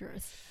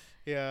dangerous.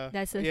 Yeah,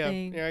 That's the yeah,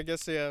 thing. yeah. I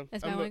guess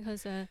That's my only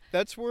concern.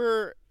 That's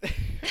where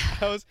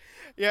I was.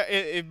 Yeah,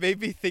 it made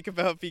me think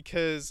about,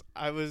 because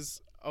I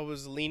was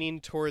leaning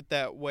toward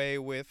that way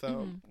with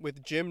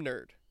with Gym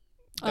Nerd.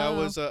 That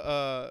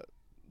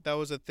Oh.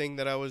 was a thing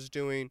that I was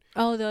doing.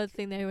 Oh, the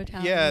thing that you were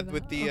telling me Yeah,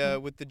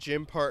 about. with the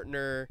gym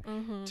partner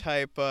Mhm.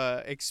 type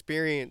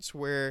experience,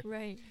 where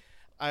Right.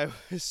 I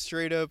was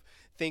straight up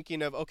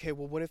thinking of, okay,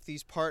 well, what if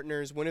these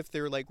partners, what if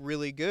they're like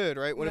really good,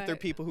 right? What if they're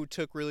Right. people who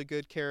took really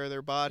good care of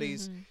their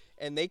bodies, Mhm.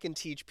 and they can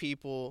teach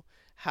people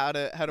how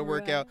to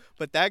work out, Right.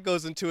 but that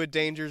goes into a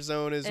danger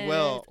zone as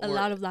well. A where-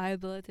 lot of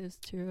liabilities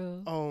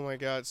too. Oh my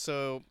God.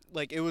 So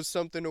like it was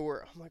something to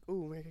where I'm like,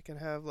 oh, maybe I can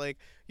have like,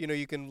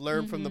 you can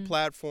learn from the Mhm.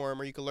 platform,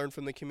 or you can learn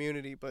from the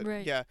community. But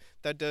Right. yeah,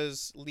 that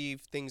does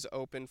leave things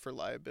open for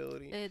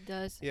liability. It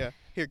does. Yeah.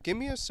 Here, give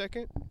me a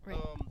second. Right.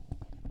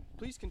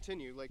 Please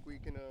continue. Like we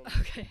can.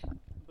 Okay.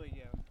 But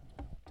yeah,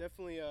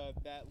 definitely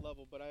that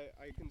level. But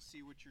I can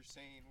see what you're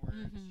saying, where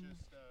Mhm. it's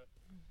just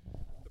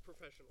the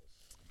professionals.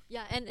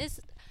 Yeah, and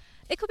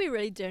it could be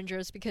really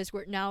dangerous because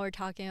we're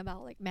talking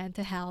about like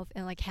mental health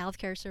and like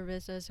healthcare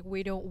services.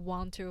 We don't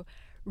want to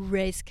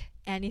risk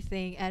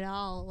anything at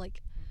all,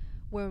 like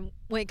when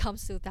it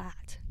comes to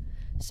that.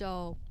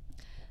 So,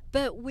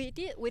 but we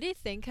did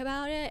think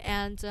about it,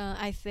 and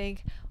I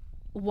think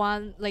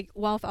one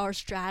of our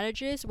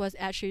strategies was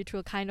actually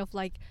to kind of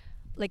like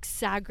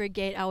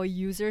segregate our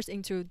users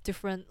into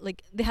different,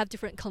 like they have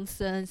different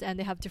concerns and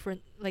they have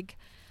different like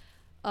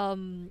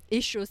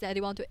issues that they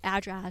want to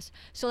address.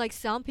 So like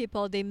some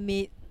people they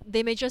may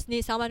just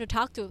need someone to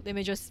talk to. They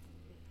may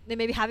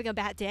be having a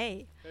bad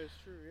day. That's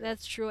true. Yeah.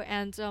 That's true.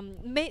 And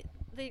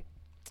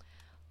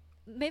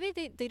maybe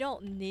they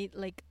don't need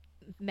like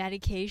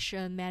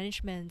medication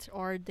management,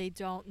 or they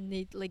don't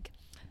need like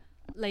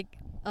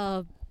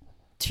a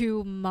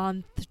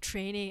 2-month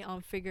training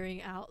on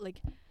figuring out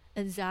like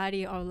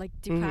anxiety or like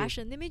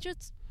depression.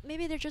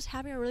 Maybe they're just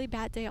having a really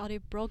bad day, or they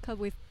broke up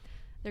with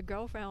their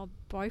girlfriend or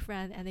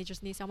boyfriend and they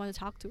just need someone to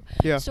talk to.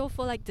 Yeah. So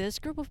for like this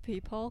group of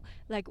people,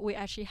 like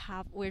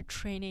we're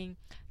training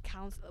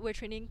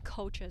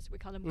coaches. We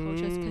call them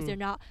coaches because they're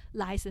not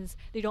licensed.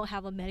 They don't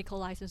have a medical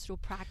license to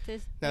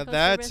practice. Now medical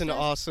that's an services.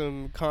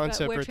 awesome But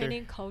concept we're right there.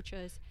 training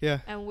coaches. Yeah.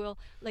 And we'll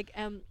like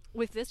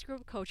with this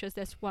group of coaches,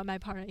 that's what my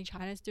partner in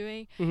China is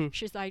doing. Mhm.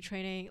 She's like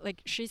training,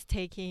 like she's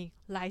taking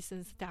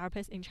licensed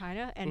therapists in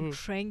China and Mhm.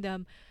 train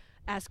them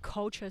as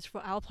coaches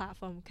for our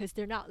platform because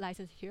they're not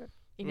licensed here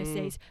in the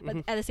States, but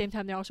mhm. at the same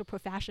time they're also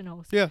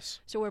professionals. Yes.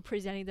 So we're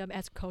presenting them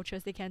as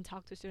coaches. They can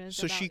talk to students.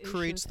 So about she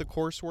creates issues. the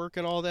coursework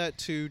and all that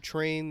to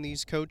train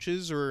these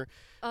coaches, or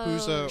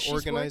who's She's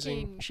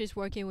organizing? She's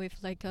working with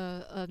like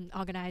an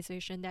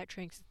organization that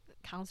trains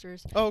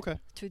counselors Oh, okay.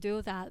 to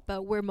do that,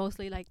 but we're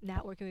mostly like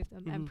networking with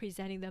them and Mhm.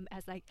 presenting them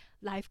as like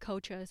life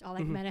coaches or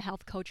like Mhm. mental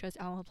health coaches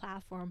on a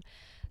platform.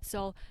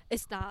 So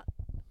it's not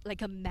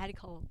like a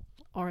medical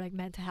or like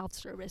mental health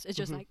service. It's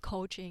just Mhm. like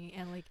coaching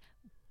and like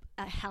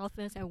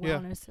healthness and Yeah.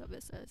 wellness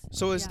services.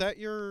 So is Yeah. that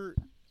your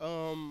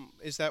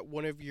is that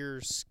one of your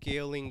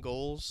scaling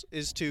goals,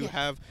 is to Yes.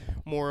 have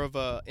more of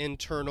a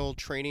internal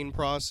training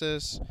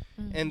process,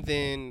 and Mhm.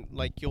 then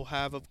like you'll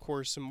have, of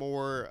course,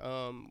 more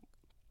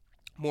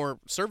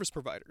service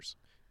providers.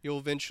 You'll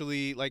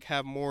eventually like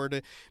have more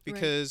to,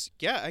 because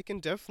yeah, I can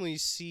definitely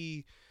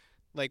see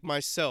like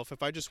myself,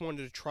 if I just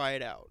wanted to try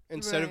it out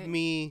instead of Right.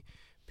 me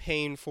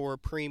paying for a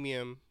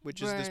premium,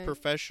 which is this Right.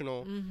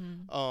 professional,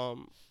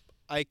 Mhm.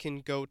 I can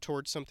go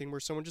towards something where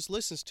someone just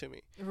listens to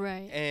me,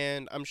 Right.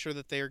 and I'm sure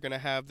that they are going to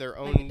have their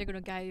Like own, they're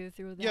gonna guide you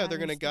through that. yeah, they're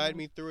and going to guide stuff.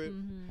 me through it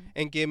Mhm.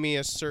 and give me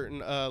a certain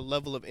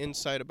level of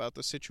insight about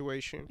the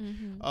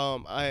situation.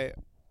 Mhm. I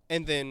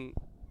and then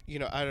you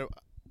know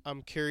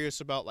I'm curious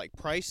about like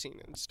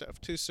pricing and stuff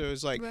too. So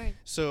it's like, Right.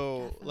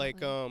 so like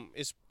Definitely.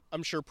 is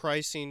I'm sure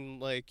pricing,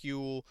 like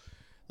you'll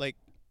like,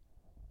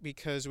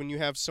 because when you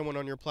have someone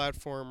on your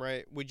platform,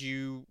 right, would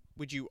you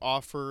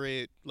offer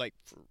it like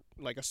for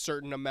like a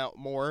certain amount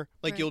more,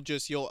 like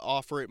Right. you'll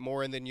offer it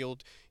more, and then you'll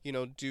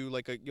do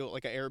like you'll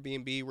like an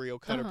Airbnb where you'll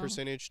cut a Uh-huh.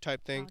 percentage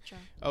type thing? Gotcha.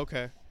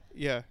 Okay.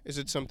 Yeah, is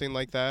it something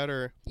like that,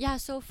 or Yeah,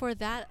 so for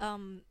that,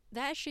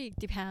 that actually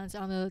depends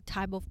on the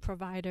type of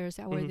providers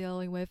that we're Mhm.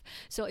 dealing with.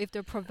 So if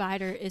the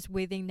provider is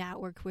within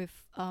network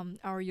with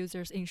our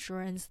users'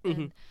 insurance, then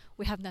Mhm.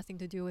 we have nothing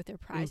to do with their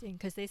pricing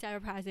because they set a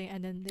pricing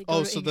and then they go Oh,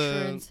 to so the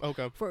insurance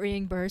okay. for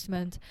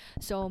reimbursement.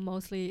 So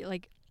mostly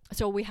like,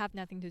 so we have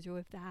nothing to do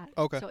with that.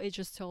 Okay. So it's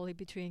just totally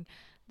between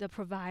the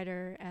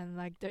provider and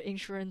like the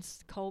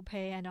insurance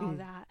copay and all Mhm.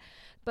 that.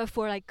 But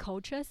for like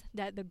coaches,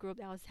 that the group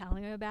that I was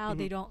telling you about,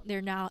 Mhm.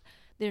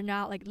 they're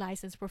not like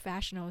licensed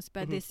professionals,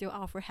 but they Mhm. still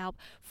offer help.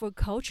 For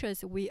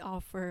coaches, we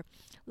offer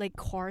like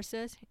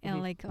courses and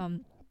Mhm. like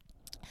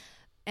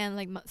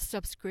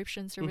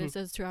subscription Mhm.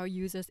 services to our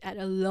users at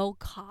a low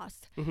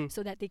cost, Mhm.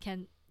 so that they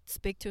can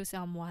speak to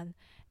someone,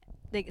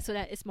 so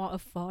that it's more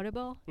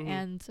affordable Mhm.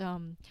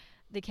 and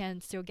they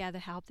can still get the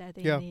help that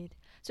they Yeah. need.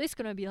 So it's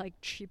gonna be like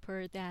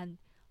cheaper than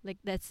like,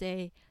 let's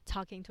say,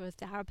 talking to a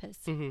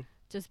therapist, Mhm.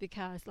 just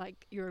because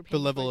like you're The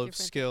paying level for of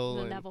different skill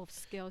the and level of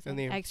skills and and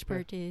the yeah.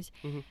 expertise,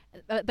 Mhm.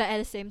 but at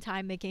the same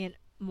time making it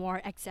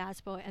more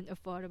accessible and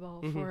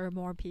affordable Mhm. for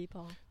more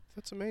people.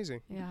 That's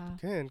amazing. Yeah.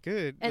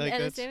 Good. And Like at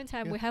the that's same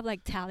time, yeah. we have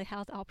like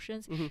telehealth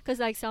options, Mhm. because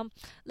like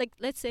like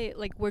let's say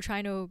like we're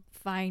trying to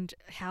find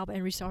help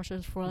and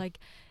resources for like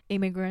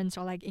immigrants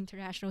or like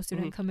international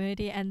student Mhm.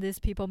 community, and these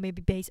people may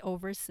be based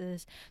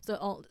overseas.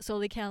 So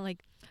they can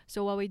like,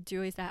 so what we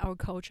do is that our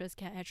coaches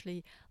can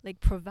actually like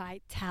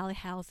provide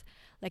telehealth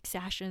like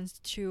sessions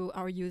to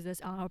our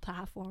users on our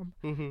platform.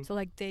 Mhm. So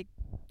like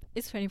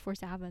it's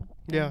 24/7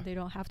 Yeah. and they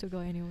don't have to go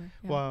anywhere.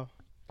 Yeah. Wow.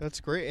 That's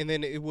great. And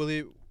then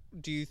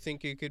do you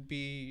think it could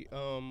be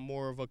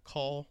more of a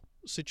call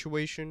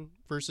situation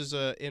versus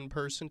a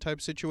in-person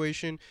type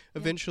situation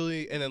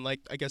eventually? And then like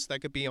I guess that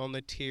could be on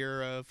the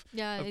tier of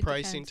Yeah, it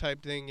pricing depends.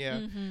 type thing. Yeah.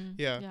 Mhm.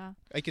 Yeah. Yeah.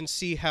 I can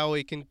see how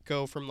it can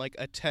go from like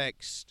a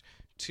text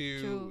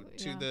to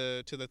Yeah.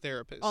 the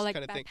therapist Or like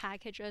kind of back thing.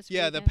 packages.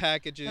 Yeah, we the can-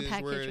 packages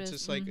where it's packages.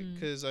 just like, Mhm.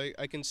 because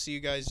I can see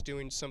you guys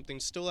doing something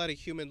still at a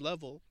human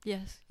level,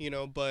 Yes.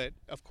 but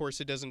of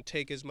course it doesn't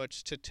take as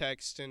much to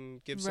text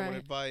and give someone Right.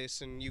 advice,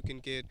 and you can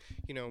get,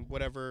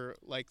 whatever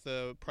like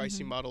the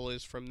pricing Mhm. model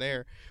is from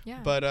there.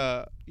 Yeah.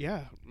 But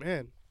yeah,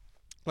 man.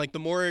 Like the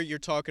more you're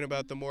talking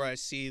about, the more I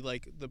see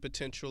like the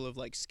potential of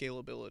like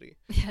scalability.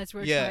 Yes,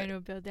 we're Yeah. trying to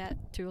build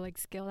that to like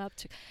scale up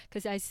to,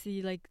 because I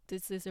see like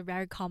this is a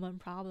very common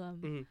problem.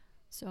 Mhm.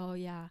 So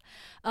yeah,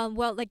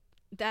 well, like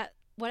that.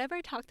 Whatever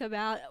I talked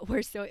about,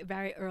 we're still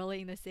very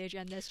early in the stage,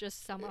 and that's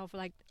just some of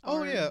like Oh,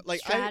 our yeah, like,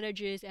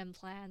 strategies and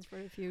plans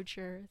for the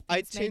future.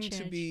 I Things may tend to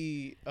change.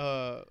 be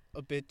a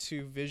bit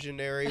too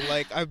visionary.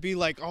 Like I'd be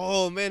like,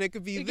 oh man, it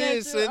could be You get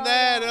this to- and oh,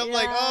 that, yeah, and I'm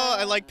like, oh,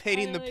 I like yeah,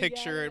 painting I the really get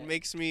picture. It it.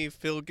 makes me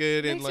feel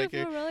good, and Makes like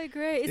you feel really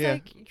great. It's yeah.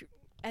 like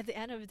at the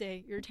end of the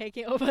day, you're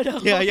taking over the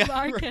Yeah, whole yeah,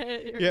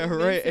 market. You're yeah,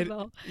 right. And,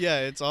 invincible.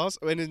 yeah, it's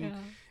awesome, and Yeah.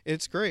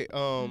 it's great.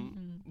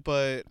 Mhm.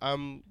 But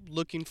I'm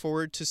looking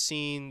forward to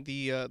seeing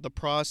the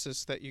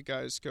process that you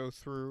guys go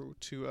through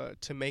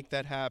to make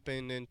that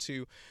happen, and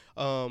to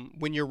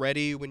when you're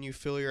ready, when you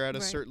feel you're at a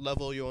Right. certain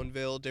level, you'll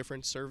unveil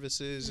different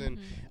services, Mhm.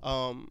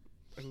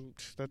 and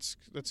that's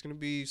gonna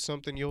be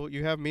something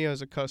you have me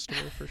as a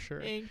customer for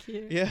sure. Thank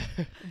you. Yeah,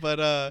 but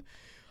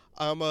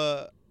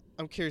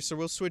I'm curious. So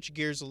we'll switch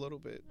gears a little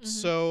bit. Mhm.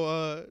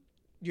 So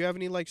you have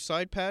any like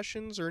side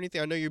passions or anything?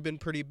 I know you've been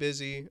pretty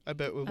busy, I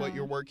bet, with what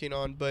you're working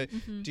on, but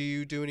Mhm. do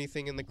you do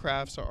anything in the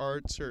crafts or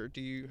arts, or do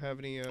you have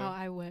any? Oh,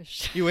 I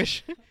wish. You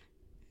wish?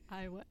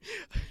 I wish.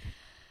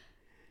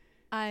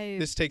 I.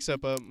 This takes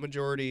up a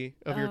majority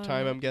of your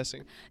time, I'm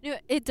guessing. No,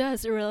 it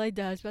does. It really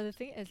does. But the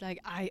thing is, like,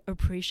 I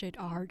appreciate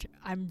art.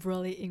 I'm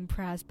really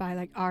impressed by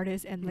like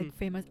artists and like Mhm.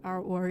 famous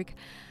artwork.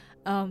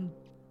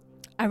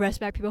 I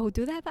respect people who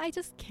do that, but I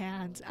just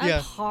can't. I'm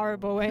Yeah.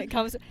 horrible when it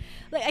comes to,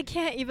 like, I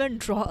can't even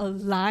draw a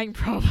line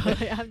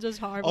properly. I'm just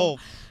horrible.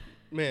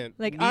 Oh, man.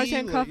 Like, me, arts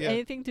and craft, yeah.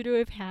 anything to do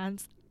with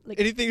hands, like,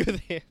 Anything with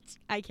hands.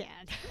 I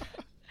can't.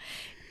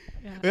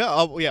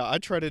 Yeah. Yeah, I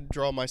try to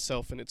draw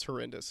myself and it's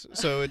horrendous.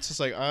 So it's just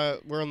like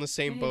we're on the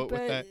same Hey, boat with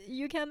but that.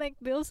 you can make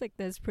bills like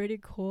this. Pretty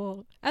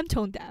cool. I'm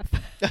tone deaf.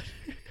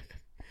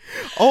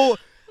 Oh,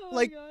 Oh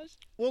like- my gosh.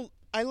 well,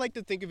 I like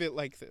to think of it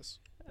like this.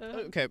 Uh,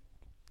 Okay,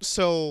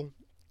 so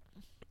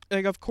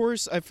like of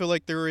course I feel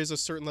like there is a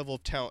certain level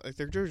of talent. Like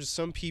there's just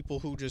some people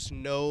who just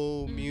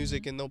know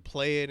music Mhm. and they'll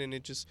play it and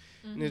it just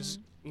and it's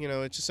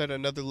mhm. it's just at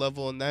another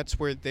level and that's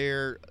where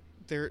they're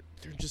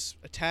just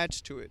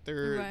attached to it.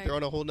 They're Right.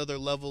 on a whole nother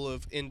level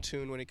of in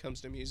tune when it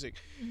comes to music.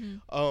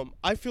 Mhm.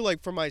 I feel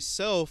like for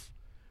myself,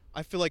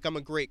 I feel like I'm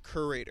a great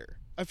curator.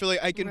 I feel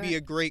like I can be Right.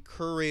 a great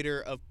curator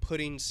of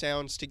putting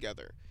sounds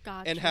together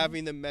Gotcha. and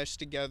having them mesh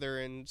together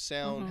and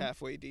sound Mhm.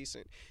 halfway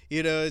decent.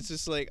 It's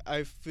just like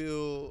I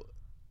feel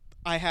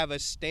I have a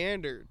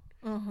standard,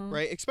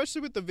 right?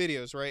 Especially with the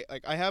videos, right?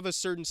 Like I have a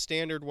certain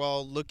standard while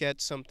I'll look at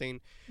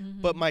something,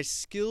 but my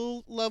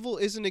skill level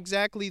isn't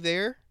exactly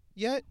there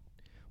yet.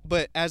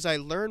 But as I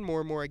learn more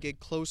and more, I get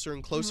closer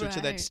and closer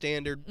to that Right.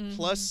 standard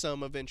plus Mhm.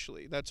 some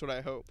eventually. That's what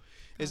I hope.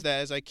 Is Gotcha. that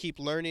as I keep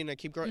learning, I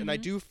keep growing, and I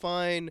Mhm. do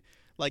find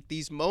like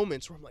these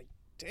moments where I'm like,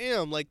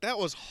 damn, like that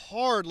was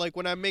hard. Like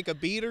when I make a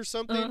beat or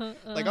something,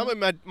 like I'm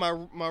in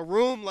my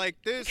room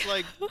like this,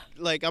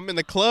 like I'm in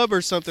the club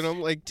or something.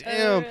 I'm like,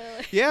 damn.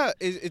 Really? Yeah,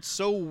 it's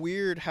so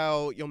weird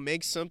how you'll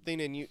make something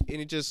and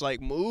it just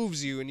like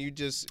moves you and you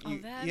just Oh,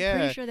 that, I'm yeah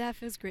pretty sure that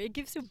feels great. It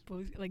gives you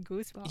like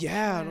goosebumps.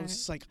 yeah, and I right? was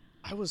just like,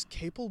 I was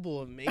capable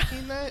of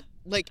making that.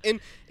 Like, and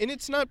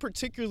it's not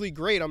particularly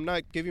great. I'm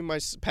not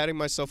patting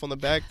myself on the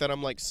back that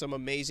I'm like some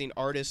amazing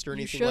artist or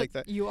You anything should. like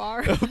that. You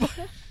are.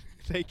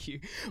 Thank you.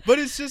 But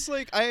it's just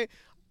like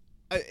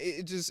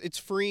it's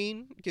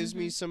freeing. It gives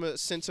me Mhm. some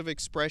sense of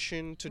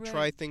expression to try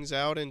Right. things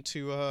out and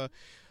to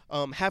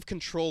have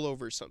control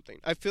over something.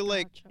 I feel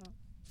like, Gotcha.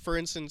 for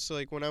instance,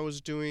 like when I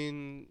was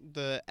doing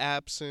the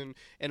apps and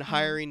Uh-huh.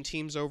 hiring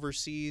teams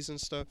overseas and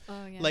stuff.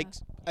 Oh yeah. Like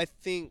I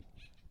think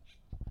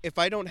if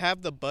I don't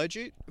have the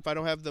budget, if I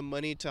don't have the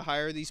money to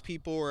hire these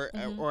people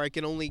Mhm. or I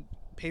can only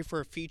pay for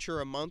a feature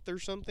a month or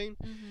something,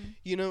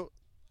 Mhm.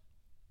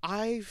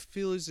 I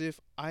feel as if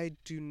I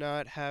do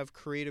not have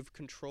creative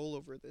control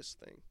over this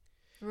thing.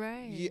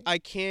 Right. I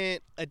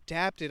can't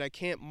adapt it. I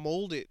can't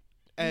mold it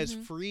as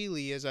Mhm.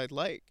 freely as I'd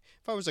like.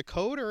 If I was a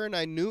coder and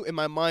I knew and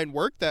my mind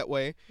worked that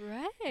way,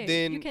 Right.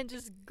 then- you can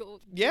just go.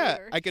 yeah,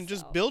 there, I can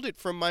just so. build it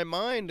from my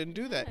mind and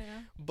do that.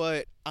 Yeah.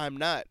 But I'm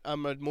not.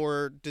 I'm a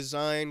more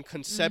design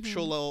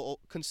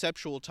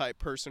conceptual type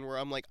person where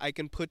I'm like I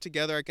can put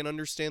together, I can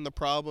understand the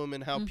problem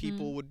and how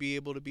people would be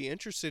able to be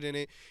interested in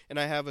it, and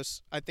I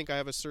think I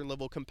have a certain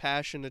level of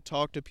compassion to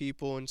talk to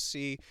people and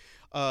see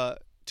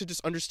to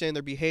just understand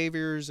their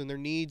behaviors and their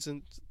needs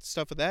and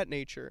stuff of that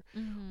nature.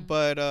 Mhm.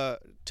 But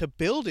to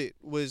build it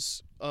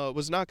was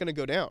not going to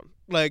go down.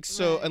 Like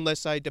so Right.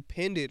 unless I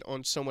depended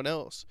on someone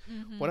else.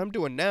 Mhm. What I'm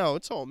doing now,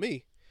 it's all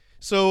me.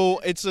 So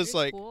it's just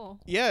Pretty like cool.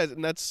 yeah,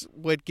 and that's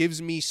what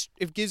gives me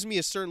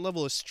a certain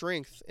level of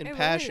strength and It really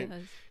passion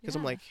is, because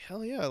I'm yeah. like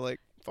hell yeah,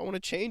 like if I want to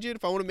change it,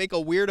 if I want to make a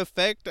weird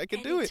effect, I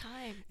can do it.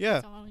 Anytime, Yeah.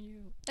 it's on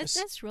you. It's-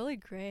 That's really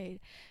great.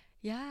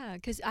 Yeah,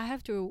 because I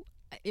have to.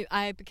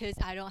 Because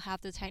I don't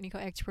have the technical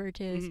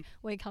expertise Mhm.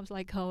 when it comes to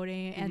like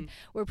coding, and Mhm.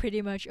 we're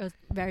pretty much a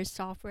very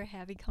software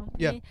heavy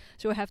company. Yeah.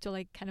 So we have to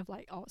like kind of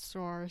like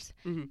outsource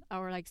Mhm.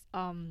 our like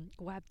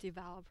web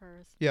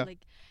developers. Yeah. Like,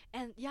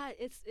 and yeah,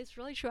 it's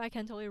really true. I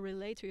can totally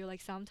relate to you. Like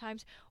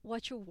sometimes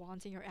what you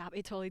want in your app,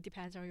 it totally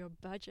depends on your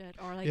budget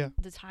or like Yeah.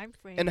 the time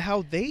frame And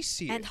how they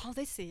see and it. how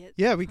they see it.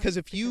 Yeah, because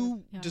if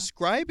you yeah.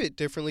 describe it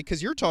differently,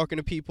 because you're talking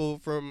to people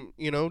from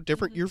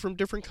different, Mhm. you're from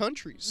different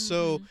countries,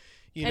 so Mhm.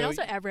 you and know,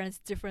 also everyone's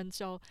different.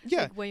 So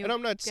yeah. like, when you And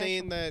I'm not get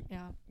saying from- that,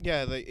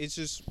 yeah, like, it's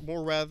just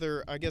more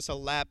rather, I guess, a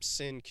lapse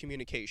in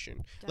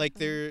communication. Like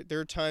definitely. there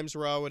are times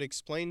where I would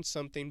explain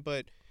something,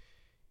 but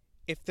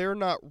if they're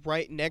not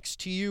right next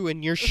to you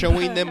and you're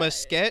showing them a Right.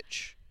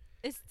 sketch,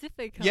 It's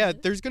difficult. yeah,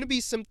 there's gonna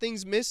be some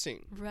things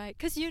missing. right,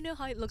 because you know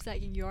how it looks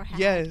like in your head,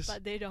 Yes.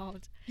 but they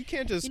don't. You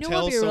can't just You know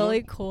tell what'd be someone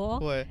really cool?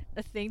 what.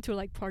 A thing to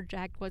like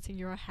project what's in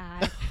your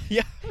head.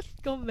 Yeah,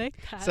 Go make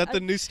that. is that the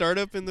new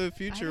startup in the I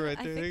future don't- right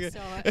I there? think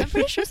so. I'm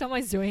pretty sure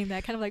someone's doing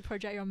that. Kind of like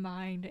project your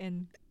mind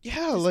and Yeah,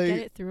 just like get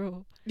it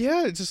through.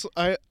 yeah, it's just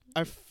I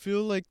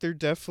feel like there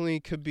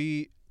definitely could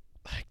be.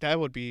 Like that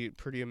would be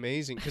pretty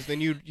amazing because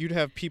then you'd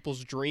have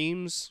people's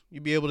dreams.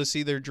 You'd be able to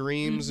see their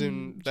dreams, Mhm.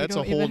 and You that's a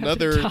don't even whole have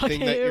to nother talk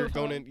thing that you're anymore.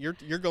 going in.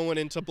 You're going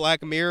into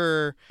Black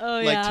Mirror Oh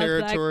like yeah, Black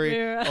territory.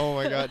 Mirror. Oh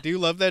my god, do you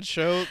love that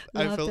show?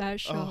 Love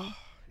that show. Oh,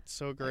 it's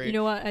so great. You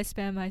know what I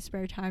spend my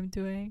spare time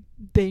doing?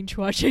 Binge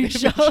watching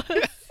shows.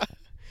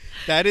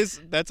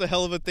 That's a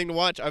hell of a thing to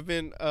watch. I've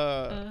been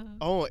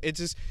it's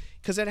just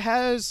because it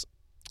has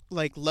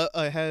like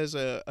has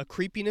a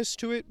creepiness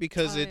to it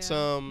because Oh, it's yeah.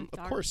 of It's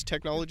dark. course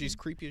technology's Mhm.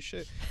 creepy as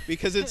shit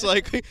because it's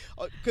like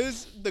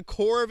because the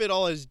core of it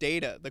all is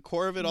data. The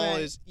core of it all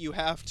Right. is you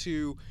have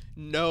to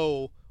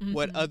know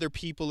what other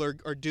people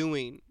are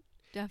doing.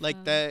 Definitely.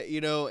 Like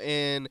that,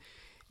 and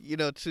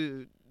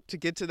to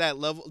get to that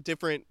level,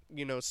 different,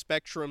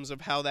 spectrums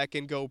of how that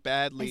can go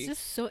badly. It's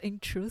just so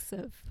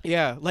intrusive.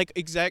 Yeah, like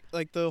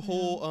like the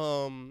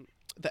whole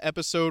the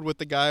episode with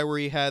the guy where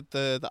he had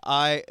the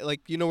eye,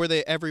 like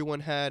where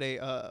everyone had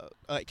a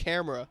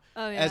camera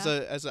as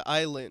an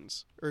eye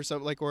lens or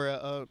something, like,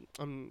 or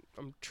I'm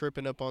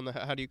tripping up on the,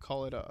 how do you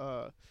call it,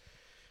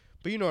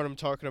 but you know what I'm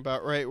talking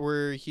about, right?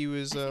 Where he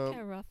was. I think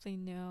I roughly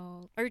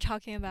know. Are you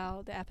talking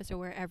about the episode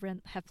where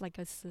everyone have like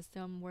a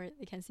system where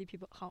they can see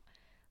people how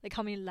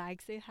many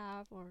likes they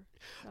have, or?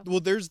 Well,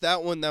 there's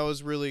that one that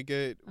was really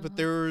good, but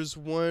there was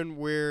one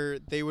where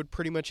they would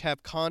pretty much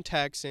have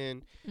contacts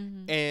in,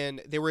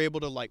 and they were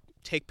able to like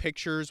take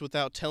pictures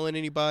without telling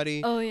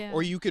anybody. Oh yeah.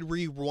 Or you could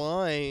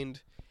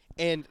rewind,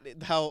 and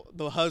how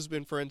the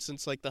husband, for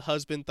instance, like the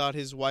husband thought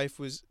his wife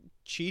was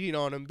cheating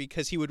on him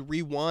because he would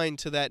rewind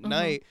to that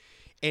night.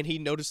 And he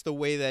noticed the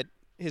way that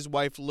his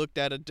wife looked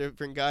at a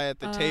different guy at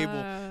the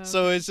table.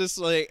 So it's just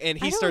like, and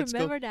he starts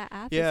remember that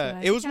episode.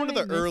 Yeah, it was one of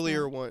the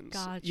earlier that. ones.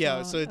 Gotcha.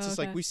 Yeah, so it's just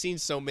like we've seen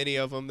so many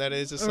of them that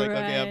it's just like,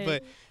 okay, yeah,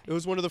 but it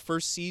was one of the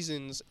first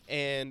seasons,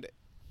 and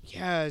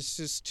yeah, it's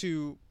just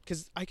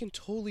because I can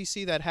totally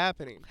see that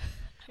happening,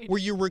 where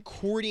you're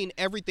recording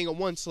everything at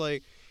once,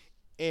 like,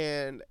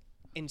 and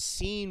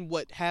seeing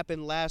what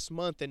happened last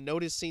month and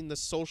noticing the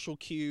social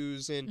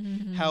cues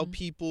and how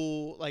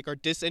people like are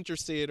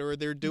disinterested or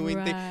they're doing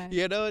things.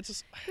 It's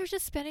just, we're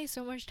just spending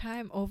so much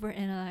time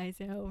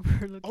overanalyzing,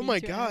 overlooking. Oh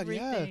my God,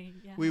 everything.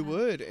 Yeah, we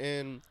would,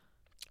 and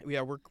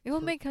yeah, it will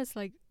make us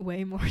like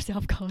way more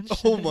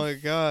self-conscious. Oh my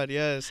God,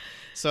 yes.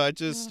 So I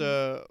just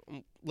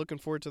I'm looking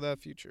forward to that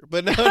future.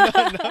 But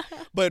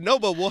no,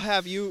 but we'll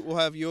have you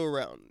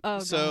around. Oh,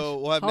 so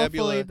gosh. we'll have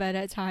hopefully Nebula by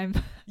that time.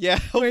 Yeah,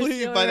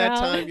 hopefully by that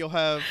time you'll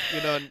have,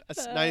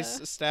 a nice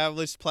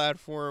established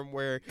platform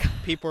where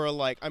people are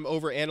like, I'm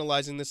over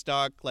analyzing this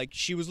doc, like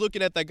she was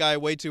looking at that guy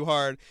way too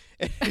hard,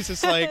 and he's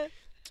just like,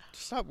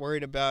 stop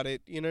worrying about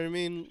it. You know what I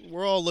mean?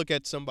 We'll all look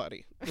at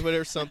somebody, but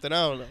or something.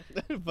 I don't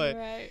know.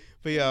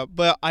 But yeah,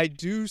 but I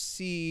do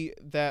see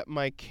that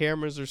my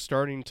cameras are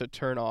starting to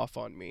turn off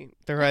on me.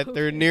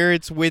 They're near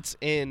its wit's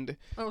end.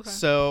 Okay.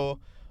 So,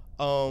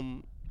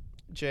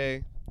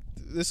 Jay,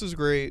 this was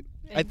great.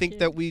 I think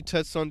that we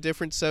touched on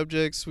different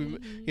subjects. We,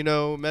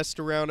 messed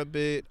around a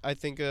bit. I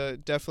think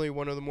definitely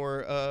one of the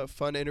more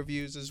fun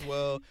interviews as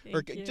well.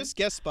 Just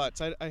guest spots.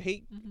 I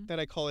hate that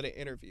I call it an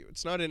interview.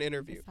 It's not an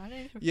interview. It's not an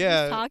interview.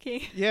 Yeah. We're just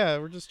talking. Yeah,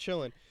 we're just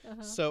chilling.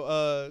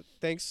 So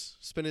thanks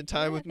spending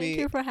time with me. Thank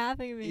you for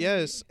having me.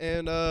 Yes,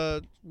 and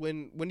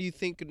when do you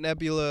think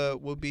Nebula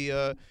will be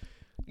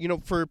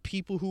for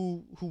people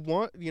who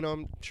want,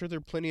 I'm sure there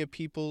are plenty of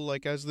people,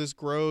 like, as this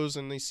grows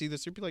and they see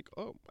this, they'll be like,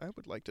 oh, I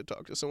would like to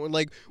talk to someone.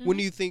 Like, when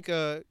do you think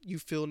you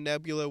feel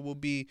Nebula will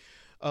be,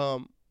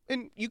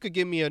 and you could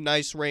give me a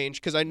nice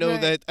range, because I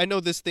know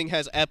this thing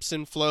has ebbs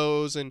and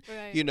flows, and,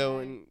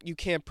 and you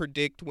can't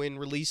predict when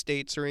release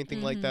dates or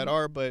anything like that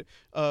are, but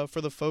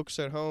for the folks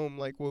at home,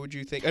 like, what would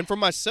you think? And for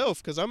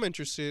myself, because I'm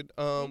interested,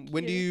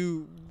 would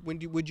you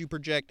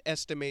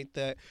estimate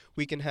that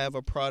we can have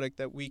a product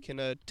that we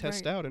can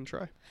test out and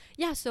try?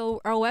 Yeah,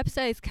 so our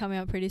website is coming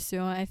out pretty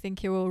soon. I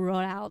think it will roll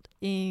out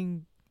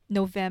in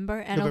November,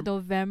 end of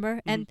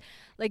November, and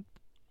like,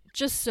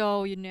 just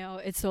so you know,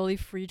 it's totally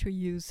free to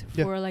use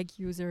for like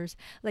users.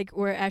 Like,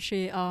 we're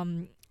actually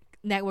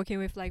networking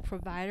with like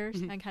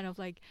providers and kind of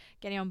like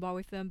getting on board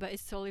with them, but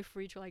it's totally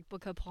free to like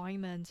book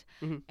appointment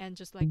and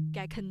just like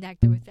get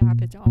connected with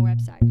therapists on our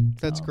website.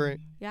 That's great.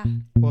 Yeah.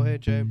 Well, hey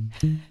Jay,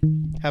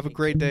 have a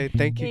great day.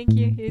 Thank you. Thank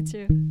you. You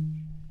too.